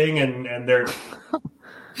musket thing, and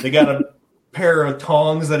they got a pair of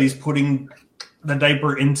tongs that he's putting the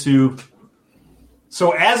diaper into.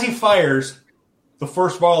 So as he fires the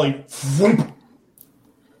first volley, whoop,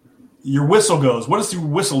 your whistle goes. What does your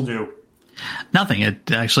whistle do? Nothing.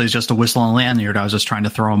 It actually is just a whistle on a lanyard. I was just trying to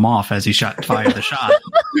throw him off as he fired the shot.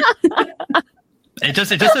 It just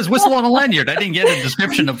says whistle on a lanyard. I didn't get a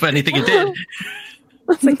description of anything it did.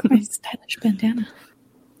 It's like my stylish bandana.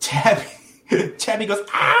 Tabby goes,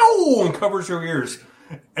 ow, and covers her ears.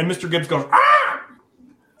 And Mr. Gibbs goes, ah!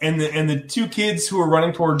 And the two kids who are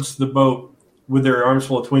running towards the boat with their arms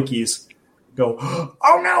full of Twinkies go,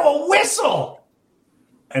 oh no, a whistle!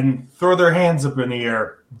 And throw their hands up in the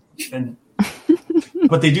air.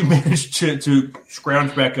 But they do manage to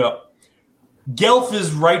scrounge back up. Gelf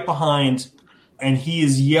is right behind, and he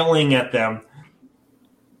is yelling at them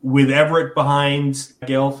with Everett behind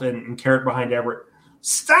Gelf and Carrot behind Everett.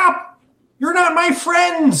 Stop! You're not my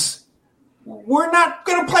friends! We're not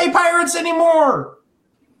going to play pirates anymore!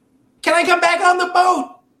 Can I come back on the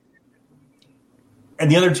boat? And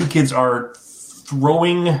the other two kids are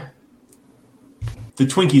throwing the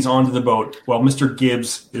Twinkies onto the boat while Mr.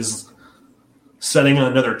 Gibbs is setting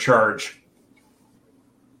another charge.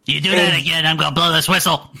 You do that again, I'm going to blow this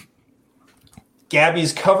whistle.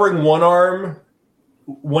 Gabby's covering one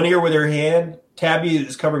ear with her hand. Tabby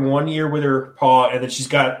is covering one ear with her paw, and then she's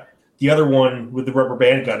got the other one with the rubber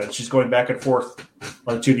band gun, and she's going back and forth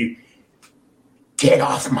on the two of you. Get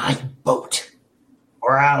off my boat,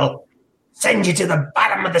 or I'll send you to the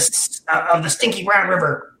bottom of the stinky brown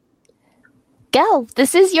river. Gelf,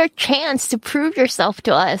 this is your chance to prove yourself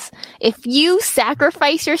to us. If you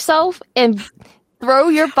sacrifice yourself and throw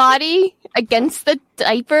your body against the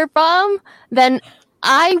diaper bomb, then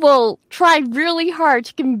I will try really hard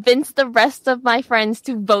to convince the rest of my friends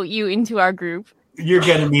to vote you into our group. You're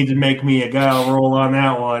going to need to make me a guile roll on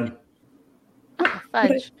that one.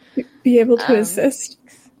 Fudge. Be able to assist.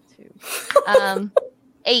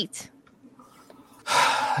 8.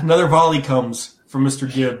 Another volley comes from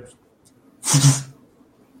Mr. Gibbs.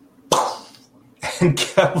 And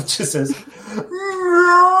Cal just says, no!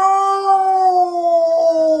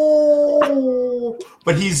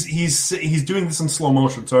 But he's doing this in slow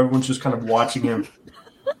motion, so everyone's just kind of watching him.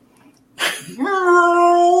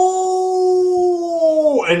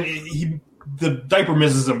 And the diaper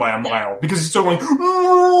misses him by a mile because he's still going.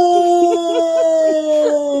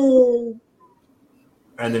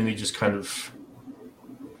 And then he just kind of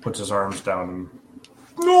puts his arms down and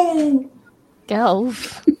no.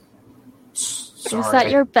 Gelf. Sorry. Is that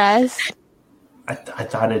your best? I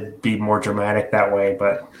thought it'd be more dramatic that way,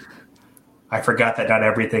 but I forgot that not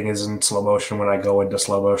everything is in slow motion when I go into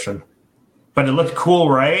slow motion. But it looked cool,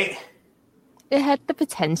 right? It had the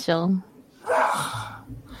potential.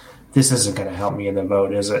 This isn't going to help me in the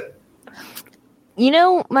vote, is it? You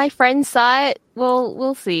know, my friends saw it.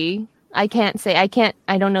 We'll see. I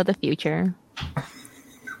don't know the future.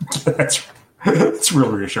 That's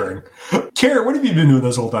real reassuring. Kara, what have you been doing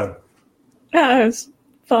this whole time? I was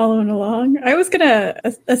following along. I was going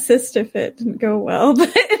to assist if it didn't go well,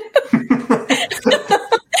 but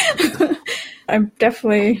I'm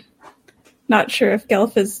definitely not sure if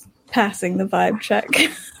Gelf is passing the vibe check.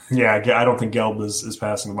 Yeah, I don't think Gelb is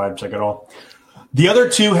passing the vibe check at all. The other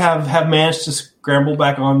two have managed to scramble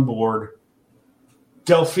back on board.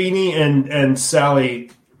 Delphine and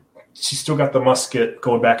Sally, she's still got the musket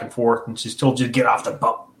going back and forth, and she's told you to get off the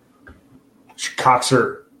boat. She cocks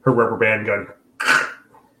her rubber band gun.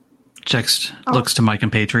 Jex looks to my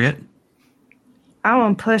compatriot. I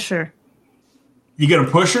want to push her. You gonna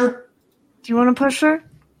push her? Do you want to push her?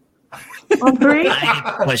 On 3? I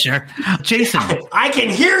can push her. Jason. I can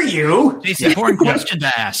hear you. Jason, important question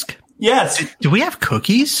to ask. Yes. Do we have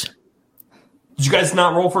cookies? Did you guys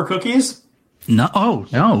not roll for cookies? No. Oh,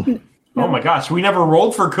 no. Oh my gosh, we never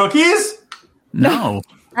rolled for cookies? No.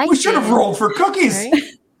 We should have rolled for cookies. Right?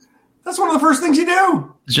 That's one of the first things you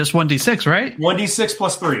do. It's just 1d6, right? 1d6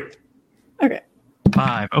 plus 3. Okay.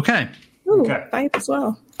 5. Okay. Ooh, okay. 5 as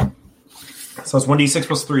well. So it's 1d6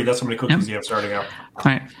 plus 3. That's how many cookies you have starting out. All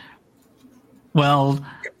right. Well,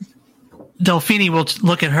 Delphine will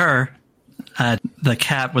look at her, the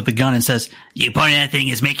cat with the gun, and says, You pointing at that thing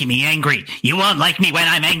is making me angry. You won't like me when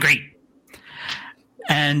I'm angry.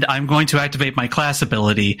 and I'm going to activate my class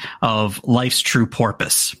ability of Life's True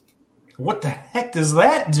Porpoise. What the heck does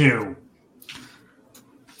that do?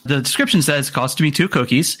 The description says, cost me 2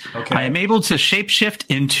 cookies. Okay. I am able to shapeshift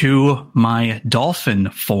into my dolphin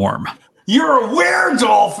form. You're a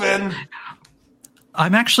were-dolphin!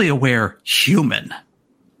 I'm actually a were-human.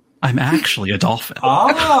 I'm actually a dolphin.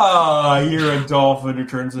 You're a dolphin who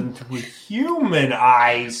turns into a human.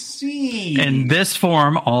 I see. In this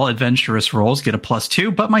form, all adventurous rolls get a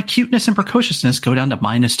 +2, but my cuteness and precociousness go down to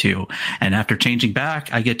 -2. And after changing back,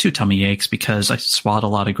 I get 2 tummy aches because I swat a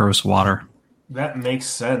lot of gross water. That makes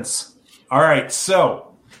sense. All right,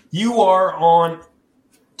 so you are on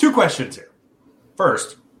 2 questions here.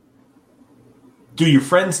 First, do your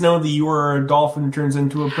friends know that you are a dolphin who turns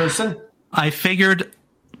into a person? I figured...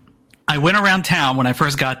 I went around town when I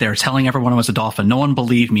first got there telling everyone I was a dolphin. No one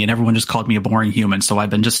believed me, and everyone just called me a boring human. So I've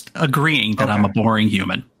been just agreeing that I'm a boring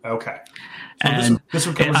human. Okay. So And this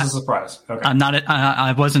would come as a surprise. Okay. I'm not.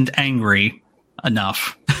 I wasn't angry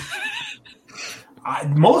enough.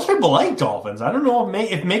 Most people like dolphins. I don't know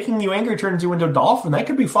if making you angry turns you into a dolphin. That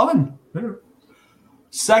could be fun.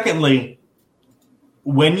 Secondly,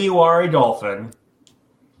 when you are a dolphin,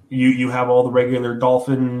 you have all the regular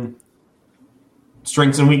dolphin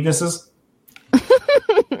strengths and weaknesses?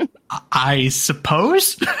 I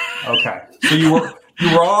suppose. Okay. So you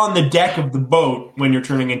were on the deck of the boat when you're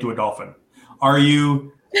turning into a dolphin. Are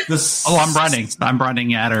you the... Oh, I'm running. I'm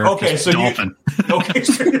running at her. Okay, so dolphin. Okay,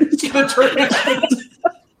 so you're going to turn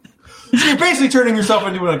So you're basically turning yourself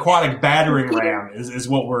into an aquatic battering ram is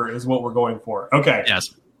what we're going for. Okay.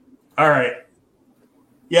 Yes. All right.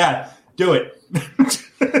 Yeah, do it.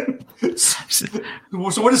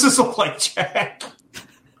 So what does this look like, Jack?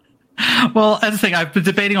 Well, that's the thing. I've been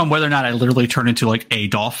debating on whether or not I literally turn into like a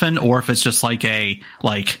dolphin, or if it's just like a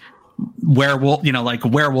werewolf. You know, like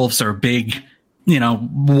werewolves are big. You know,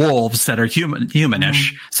 wolves that are humanish.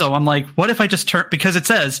 Mm-hmm. So I'm like, what if I just turn, because it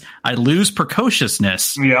says I lose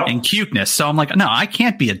precociousness and cuteness. So I'm like, no, I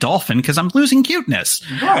can't be a dolphin because I'm losing cuteness.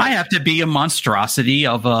 Right. I have to be a monstrosity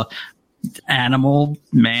of a animal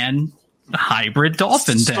man hybrid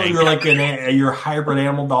dolphin thing. So you're like you're a hybrid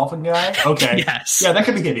animal dolphin guy? Okay. Yes. Yeah, that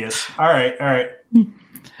could be hideous. All right.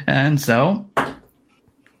 And so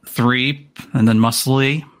 3 and then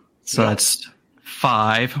muscly. So that's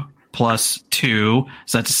 5 plus 2.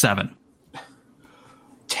 So that's 7.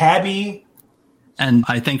 Tabby. And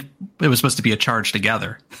I think it was supposed to be a charge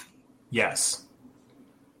together. Yes.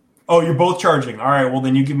 Oh, you're both charging. All right. Well,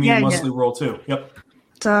 then you give me a muscly roll too. Yep.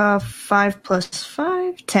 It's 5 plus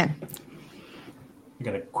 5, 10. I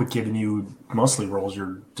gotta quit giving you muscly rolls.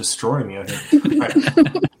 You're destroying me, I think. Right.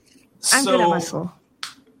 I'm good at muscle.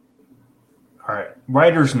 All right.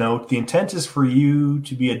 Writer's note. The intent is for you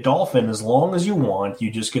to be a dolphin as long as you want. You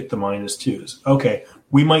just get the -2s. Okay.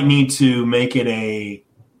 We might need to make it a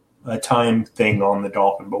time thing on the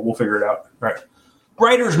dolphin, but we'll figure it out. All right.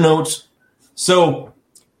 Writer's notes. So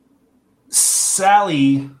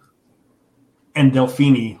Sally and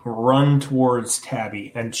Delphine run towards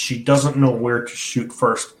Tabby, and she doesn't know where to shoot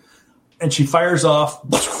first. And she fires off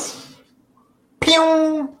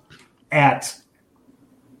pew, at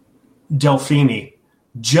Delphine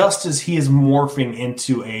just as he is morphing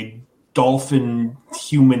into a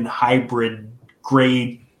dolphin-human hybrid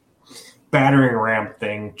gray battering ram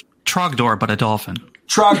thing. Trogdor, but a dolphin.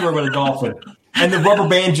 Trogdor, but a dolphin. And the rubber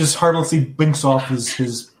band just harmlessly binks off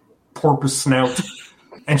his porpoise snout.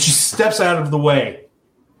 And she steps out of the way,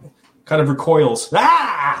 kind of recoils.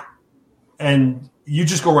 Ah! And you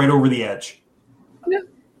just go right over the edge,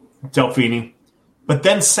 Delphine. But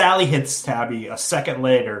then Sally hits Tabby a second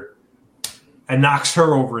later and knocks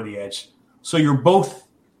her over the edge. So you're both,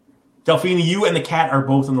 Delphine, you and the cat are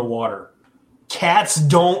both in the water. Cats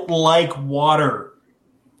don't like water.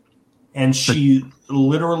 And she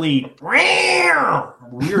literally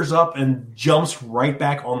rears up and jumps right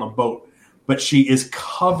back on the boat. But she is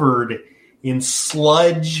covered in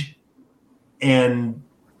sludge and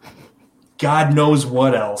God knows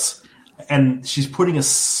what else. And she's putting a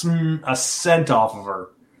scent off of her.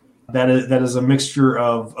 That is a mixture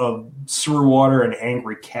of sewer water and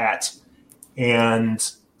angry cat. And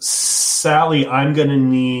Sally, I'm going to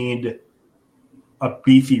need a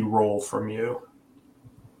beefy roll from you.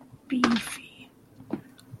 Beefy.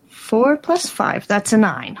 4 plus 5. That's a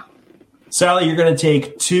 9. Sally, you're going to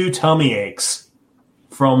take 2 tummy aches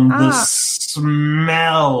from the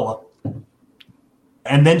smell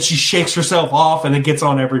And then she shakes herself off and it gets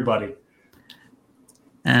on everybody.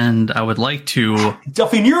 And I would like to...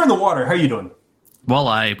 Delphine, you're in the water. How are you doing? Well,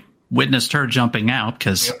 I witnessed her jumping out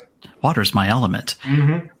because water's my element.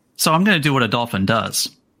 Mm-hmm. So I'm going to do what a dolphin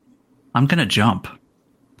does. I'm going to jump.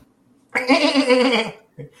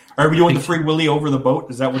 Are we doing the Free Willy over the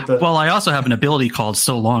boat? Is that what the... Well, I also have an ability called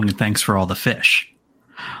So Long and Thanks for All the Fish.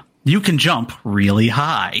 You can jump really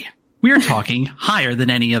high. We're talking higher than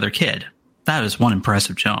any other kid. That is one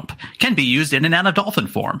impressive jump. Can be used in and out of dolphin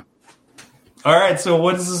form. All right, so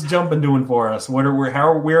what is this jumping doing for us? Where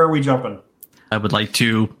are we jumping? I would like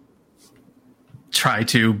to try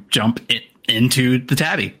to jump into the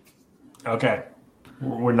tabby. Okay.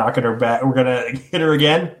 We're knocking her back. We're going to hit her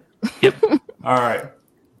again? Yep. All right.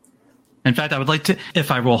 In fact, I would like to, if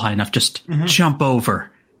I roll high enough, just jump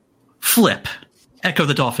over, flip, echo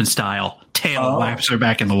the dolphin style, tail whaps her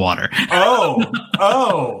back in the water.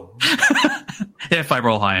 Oh. If I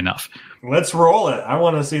roll high enough. Let's roll it. I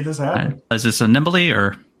want to see this happen. Is this a nimbly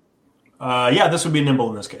or? Yeah, this would be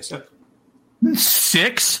nimble in this case. Yep.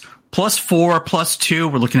 6 plus 4 plus 2.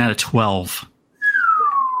 We're looking at a 12.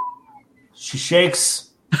 She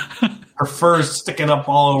shakes. Her fur's sticking up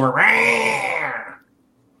all over.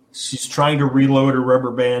 She's trying to reload her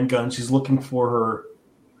rubber band gun. She's looking for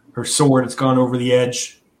her sword. It's gone over the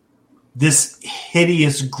edge. This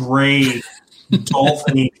hideous gray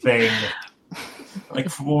dolphin-y thing.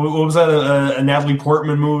 Like, what was that? A Natalie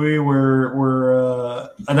Portman movie where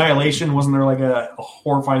Annihilation? Wasn't there like a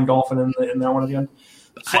horrifying dolphin in that one at the end?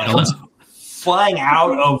 I don't know. Flying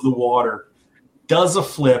out of the water, does a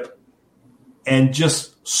flip, and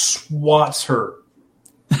just swats her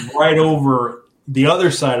right over the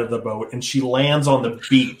other side of the boat, and she lands on the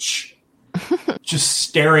beach, just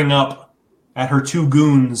staring up at her two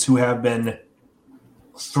goons who have been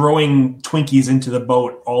throwing Twinkies into the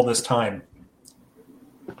boat all this time.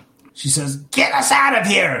 She says, "Get us out of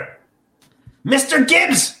here! Mr.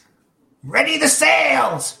 Gibbs, ready the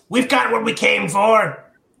sails! We've got what we came for!"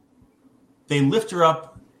 They lift her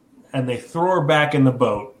up, and they throw her back in the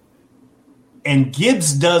boat. And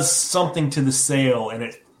Gibbs does something to the sail, and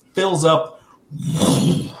it fills up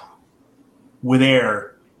with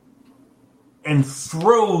air and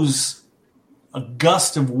throws a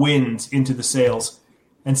gust of wind into the sails.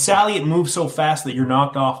 And Sally, it moves so fast that you're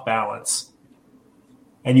knocked off balance.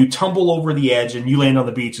 And you tumble over the edge, and you land on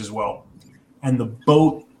the beach as well. And the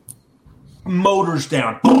boat motors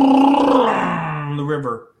down the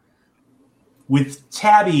river with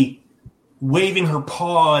Tabby waving her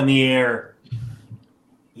paw in the air.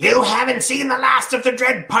 "You haven't seen the last of the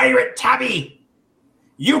dread pirate, Tabby.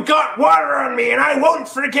 You got water on me, and I won't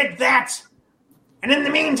forget that. And in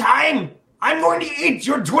the meantime, I'm going to eat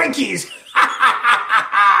your Twinkies. Ha ha ha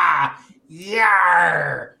ha!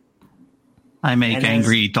 Yarr!" I make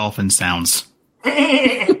angry dolphin sounds.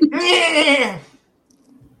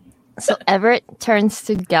 So Everett turns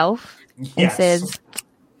to Gelf and says,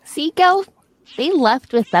 "See, Gelf, they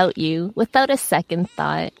left without you, without a second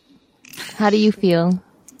thought. How do you feel?"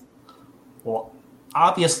 Well,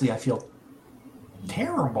 obviously I feel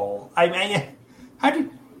terrible. I mean, how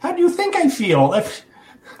do you think I feel?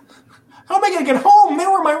 How am I going to get home? They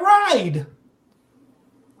were my ride.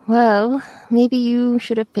 Well, maybe you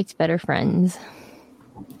should have picked better friends.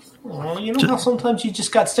 Well, you know how sometimes you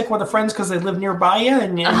just got to stick with the friends because they live nearby you,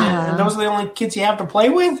 and those are the only kids you have to play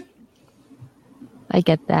with? I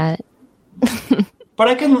get that. But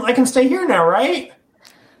I can stay here now, right?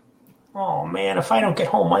 Oh, man, if I don't get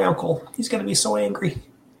home, my uncle, he's going to be so angry.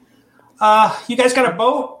 You guys got a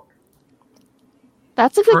boat?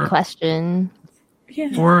 That's a good question.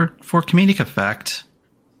 Yeah. For comedic effect,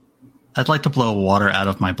 I'd like to blow water out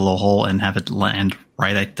of my blowhole and have it land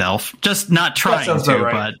right at Delph. Just not trying to,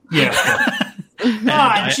 right. but...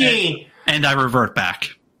 Yeah. Gee. And I revert back.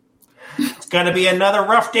 It's going to be another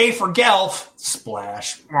rough day for Gelf.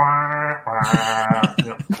 Splash.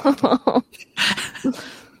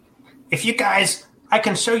 If you guys, I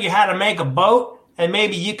can show you how to make a boat, and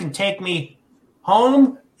maybe you can take me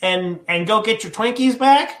home and go get your Twinkies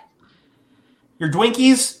back. Your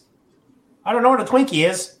Dwinkies. I don't know what a Twinkie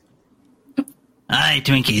is. Aye,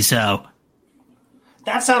 Twinkie, so.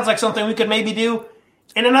 That sounds like something we could maybe do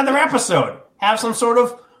in another episode. Have some sort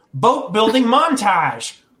of boat building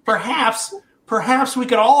montage. Perhaps we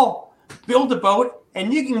could all build a boat,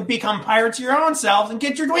 and you can become pirates your own selves and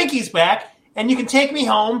get your Twinkies back, and you can take me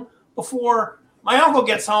home before my uncle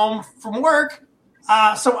gets home from work,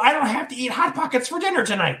 so I don't have to eat Hot Pockets for dinner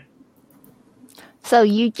tonight. So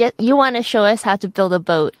you want to show us how to build a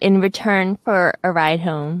boat in return for a ride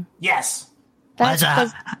home? Yes.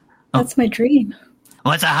 That's my dream.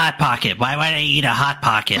 What's a hot pocket? Why would I eat a hot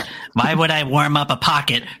pocket? Why would I warm up a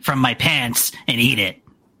pocket from my pants and eat it?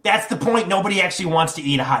 That's the point. Nobody actually wants to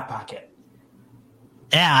eat a hot pocket.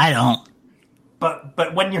 Yeah, I don't.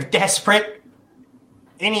 But when you're desperate,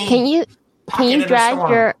 Can you drive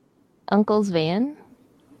your uncle's van?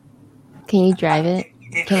 Can you drive it?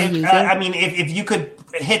 Can you use it? I mean, if you could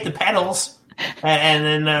hit the pedals,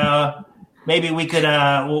 and then maybe we could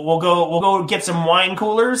we'll go get some wine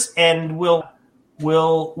coolers, and we'll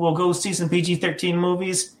go see some PG-13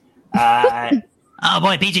 movies. Oh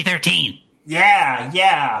boy, PG-13.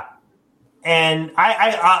 Yeah. And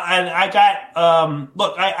I got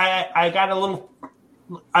a little.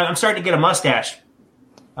 I'm starting to get a mustache.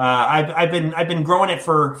 I've been growing it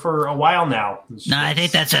for a while now. No, I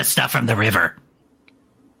think that's just stuff from the river.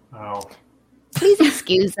 Oh. Please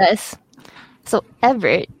excuse us. So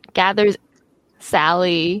Everett gathers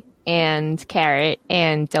Sally and Carrot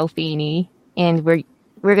and Delphine, and we're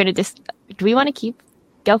gonna just. Do we want to keep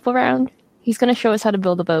Gelf around? He's gonna show us how to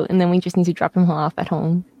build a boat, and then we just need to drop him off at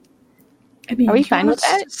home. I mean, are we fine with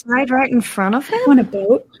that? Slide right in front of him on a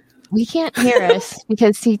boat. We can't hear us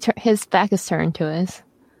because his back is turned to us.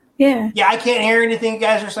 Yeah. Yeah, I can't hear anything you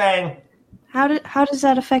guys are saying. How does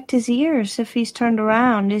that affect his ears if he's turned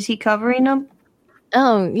around? Is he covering them?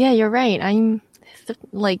 Oh, yeah, you're right. I'm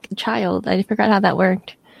like a child. I forgot how that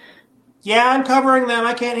worked. Yeah, I'm covering them.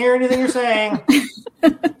 I can't hear anything you're saying.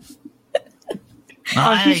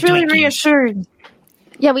 He's really reassured.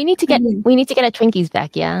 Yeah, we need to get a Twinkies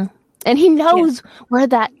back. Yeah, and he knows where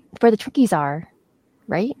the Twinkies are,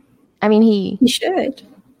 right? I mean, he should.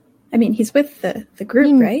 I mean, he's with the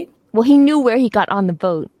group, right? Well, he knew where he got on the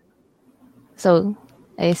boat, so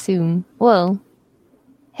I assume. Well,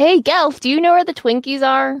 hey, Gelf, do you know where the Twinkies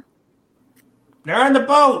are? They're on the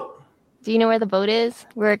boat. Do you know where the boat is?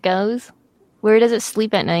 Where it goes? Where does it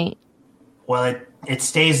sleep at night? Well, it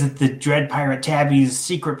stays at the Dread Pirate Tabby's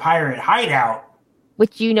secret pirate hideout.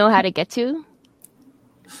 Which you know how to get to?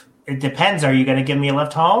 It depends. Are you going to give me a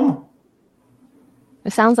lift home?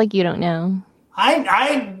 It sounds like you don't know.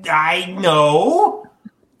 I know.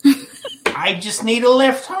 I just need a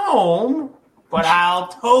lift home, but I'll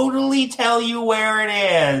totally tell you where it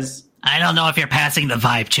is. I don't know if you're passing the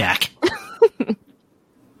vibe check.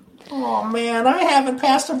 Oh, man, I haven't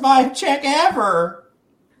passed a vibe check ever.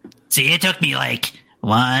 See, it took me like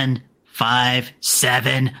 1, 5,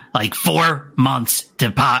 7, like 4 months to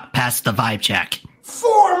pass the vibe check.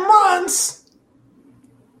 4 months?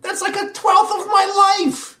 That's like 1/12 of my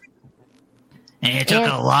life. And it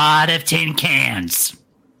took a lot of tin cans.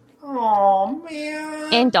 Oh,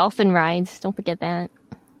 man. And dolphin rides. Don't forget that.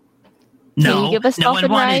 No one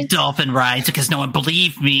wanted dolphin rides because no one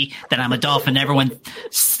believed me that I'm a dolphin. Everyone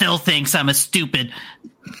still thinks I'm a stupid,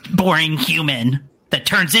 boring human that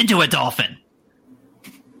turns into a dolphin.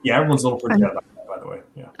 Yeah, everyone's a little pretty about that, by the way.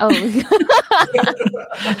 Yeah. Oh.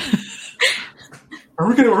 Are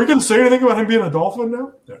we gonna say anything about him being a dolphin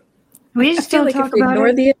now? Yeah. We just don't talk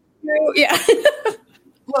about it. Yeah.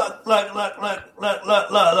 Look!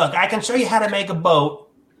 I can show you how to make a boat,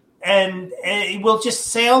 and we'll just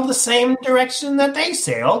sail the same direction that they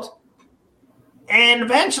sailed, and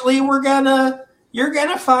eventually you're gonna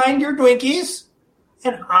find your Twinkies,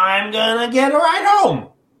 and I'm gonna get a ride home.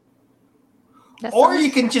 Or you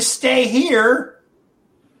can just stay here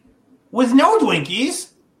with no Twinkies,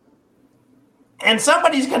 and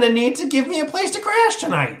somebody's gonna need to give me a place to crash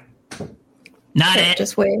tonight. Not it.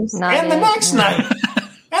 Just waves. And the next night.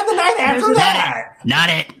 And the night after that. Not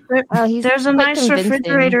it. There's a nice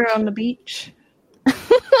refrigerator on the beach.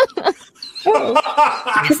 It's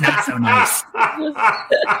not so nice.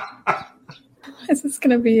 Is this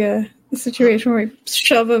going to be a situation where we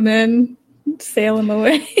shove him in, sail him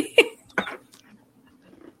away?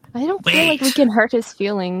 I don't feel like we can hurt his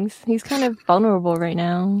feelings. He's kind of vulnerable right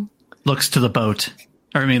now. Looks to the boat.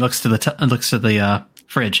 Looks to the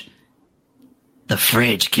fridge. The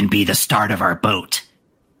fridge can be the start of our boat.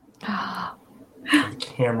 The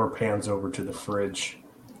camera pans over to the fridge.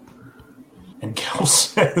 And Kel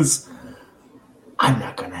says, I'm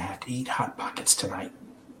not going to have to eat Hot Pockets tonight.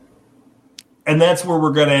 And that's where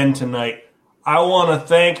we're going to end tonight. I want to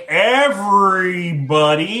thank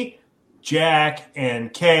everybody, Jack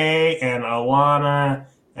and Kay and Alana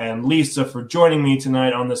and Lisa, for joining me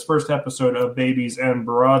tonight on this first episode of Babies and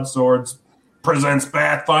Broadswords presents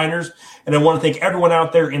Bathfinders. And I want to thank everyone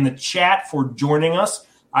out there in the chat for joining us.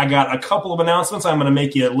 I got a couple of announcements I'm going to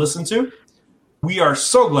make you listen to. We are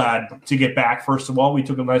so glad to get back. First of all, we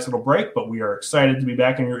took a nice little break, but we are excited to be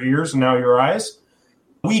back in your ears and now your eyes.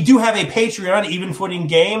 We do have a Patreon. Even Footing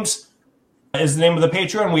Games is the name of the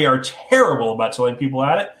Patreon. We are terrible about telling people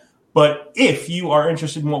at it, But if you are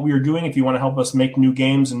interested in what we are doing, if you want to help us make new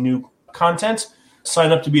games and new content,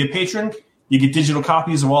 sign up to be a patron. You get digital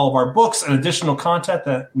copies of all of our books and additional content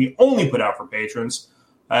that we only put out for patrons.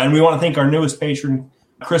 And we want to thank our newest patron,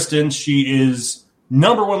 Kristen. She is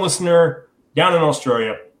 #1 listener down in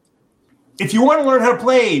Australia. If you want to learn how to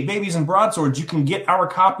play Babies and Broadswords, you can get our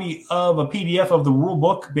copy of a PDF of the rule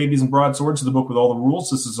book, Babies and Broadswords, the book with all the rules.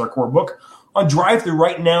 This is our core book on drive-thru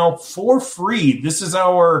right now for free. This is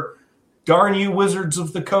our Darn You Wizards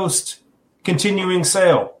of the Coast continuing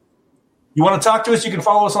sale. You want to talk to us, you can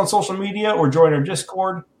follow us on social media or join our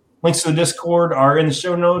Discord. Links to the Discord are in the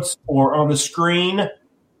show notes or on the screen.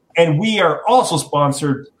 And we are also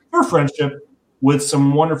sponsored for friendship with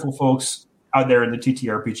some wonderful folks out there in the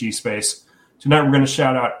TTRPG space. Tonight we're going to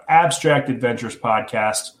shout out Abstract Adventures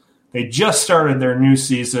Podcast. They just started their new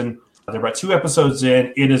season. They're about 2 episodes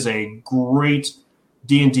in. It is a great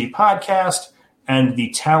D&D podcast, and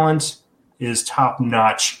the talent is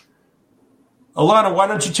top-notch. Alana, why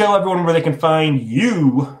don't you tell everyone where they can find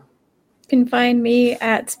you? You can find me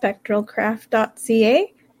at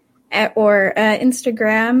spectralcraft.ca or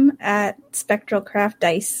Instagram at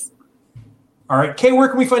spectralcraftdice. All right. Kay, where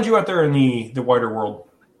can we find you out there in the wider world?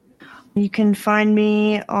 You can find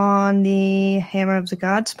me on the Hammer of the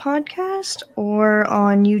Gods podcast or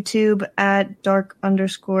on YouTube at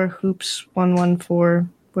dark_hoops114,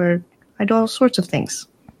 where I do all sorts of things.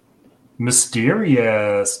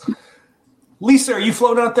 Mysterious. Lisa, are you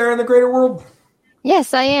floating out there in the greater world?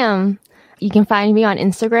 Yes, I am. You can find me on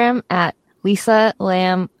Instagram at Lisa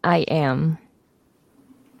Lamb I am.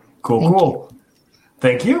 Cool.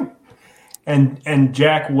 Thank you. And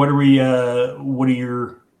Jack, what are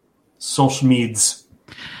your social medias?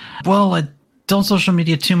 Well, I don't social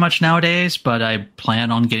media too much nowadays, but I plan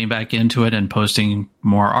on getting back into it and posting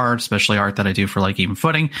more art, especially art that I do for like Even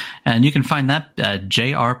Footing. And you can find that at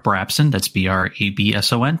J.R. Brabson, that's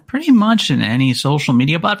Brabson, pretty much in any social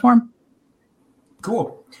media platform.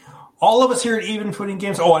 Cool. All of us here at Even Footing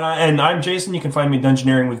Games. Oh, and I'm Jason. You can find me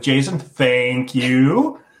Dungeoneering with Jason. Thank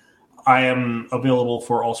you. I am available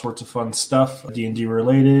for all sorts of fun stuff, D&D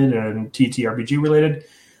related and TTRPG related.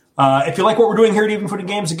 If you like what we're doing here at Even Footing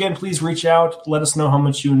Games, again, please reach out. Let us know how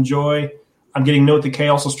much you enjoy. I'm getting note that Kay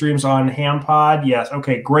also streams on HamPod. Yes,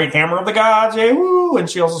 okay, great. Hammer of the Gods, yay, woo! And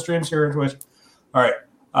she also streams here on Twitch. All right.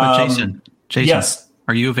 Jason, yes.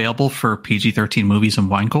 Are you available for PG-13 movies and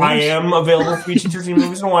wine coolers? I am available for PG-13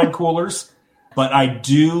 movies and wine coolers, but I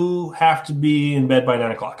do have to be in bed by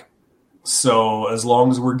 9 o'clock. So as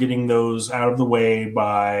long as we're getting those out of the way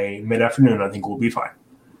by mid-afternoon, I think we'll be fine.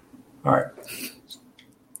 All right.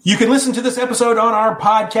 You can listen to this episode on our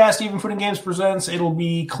podcast, Even Footing Games Presents. It'll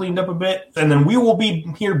be cleaned up a bit. And then we will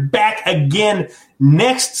be here back again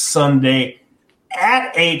next Sunday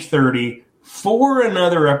at 8:30 for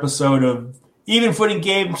another episode of Even Footing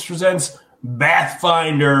Games Presents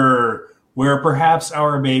Bathfinder, where perhaps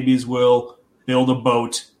our babies will build a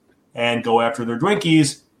boat and go after their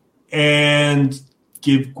Dwinkies and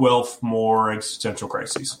give Guelph more existential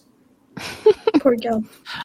crises. Poor Guelph.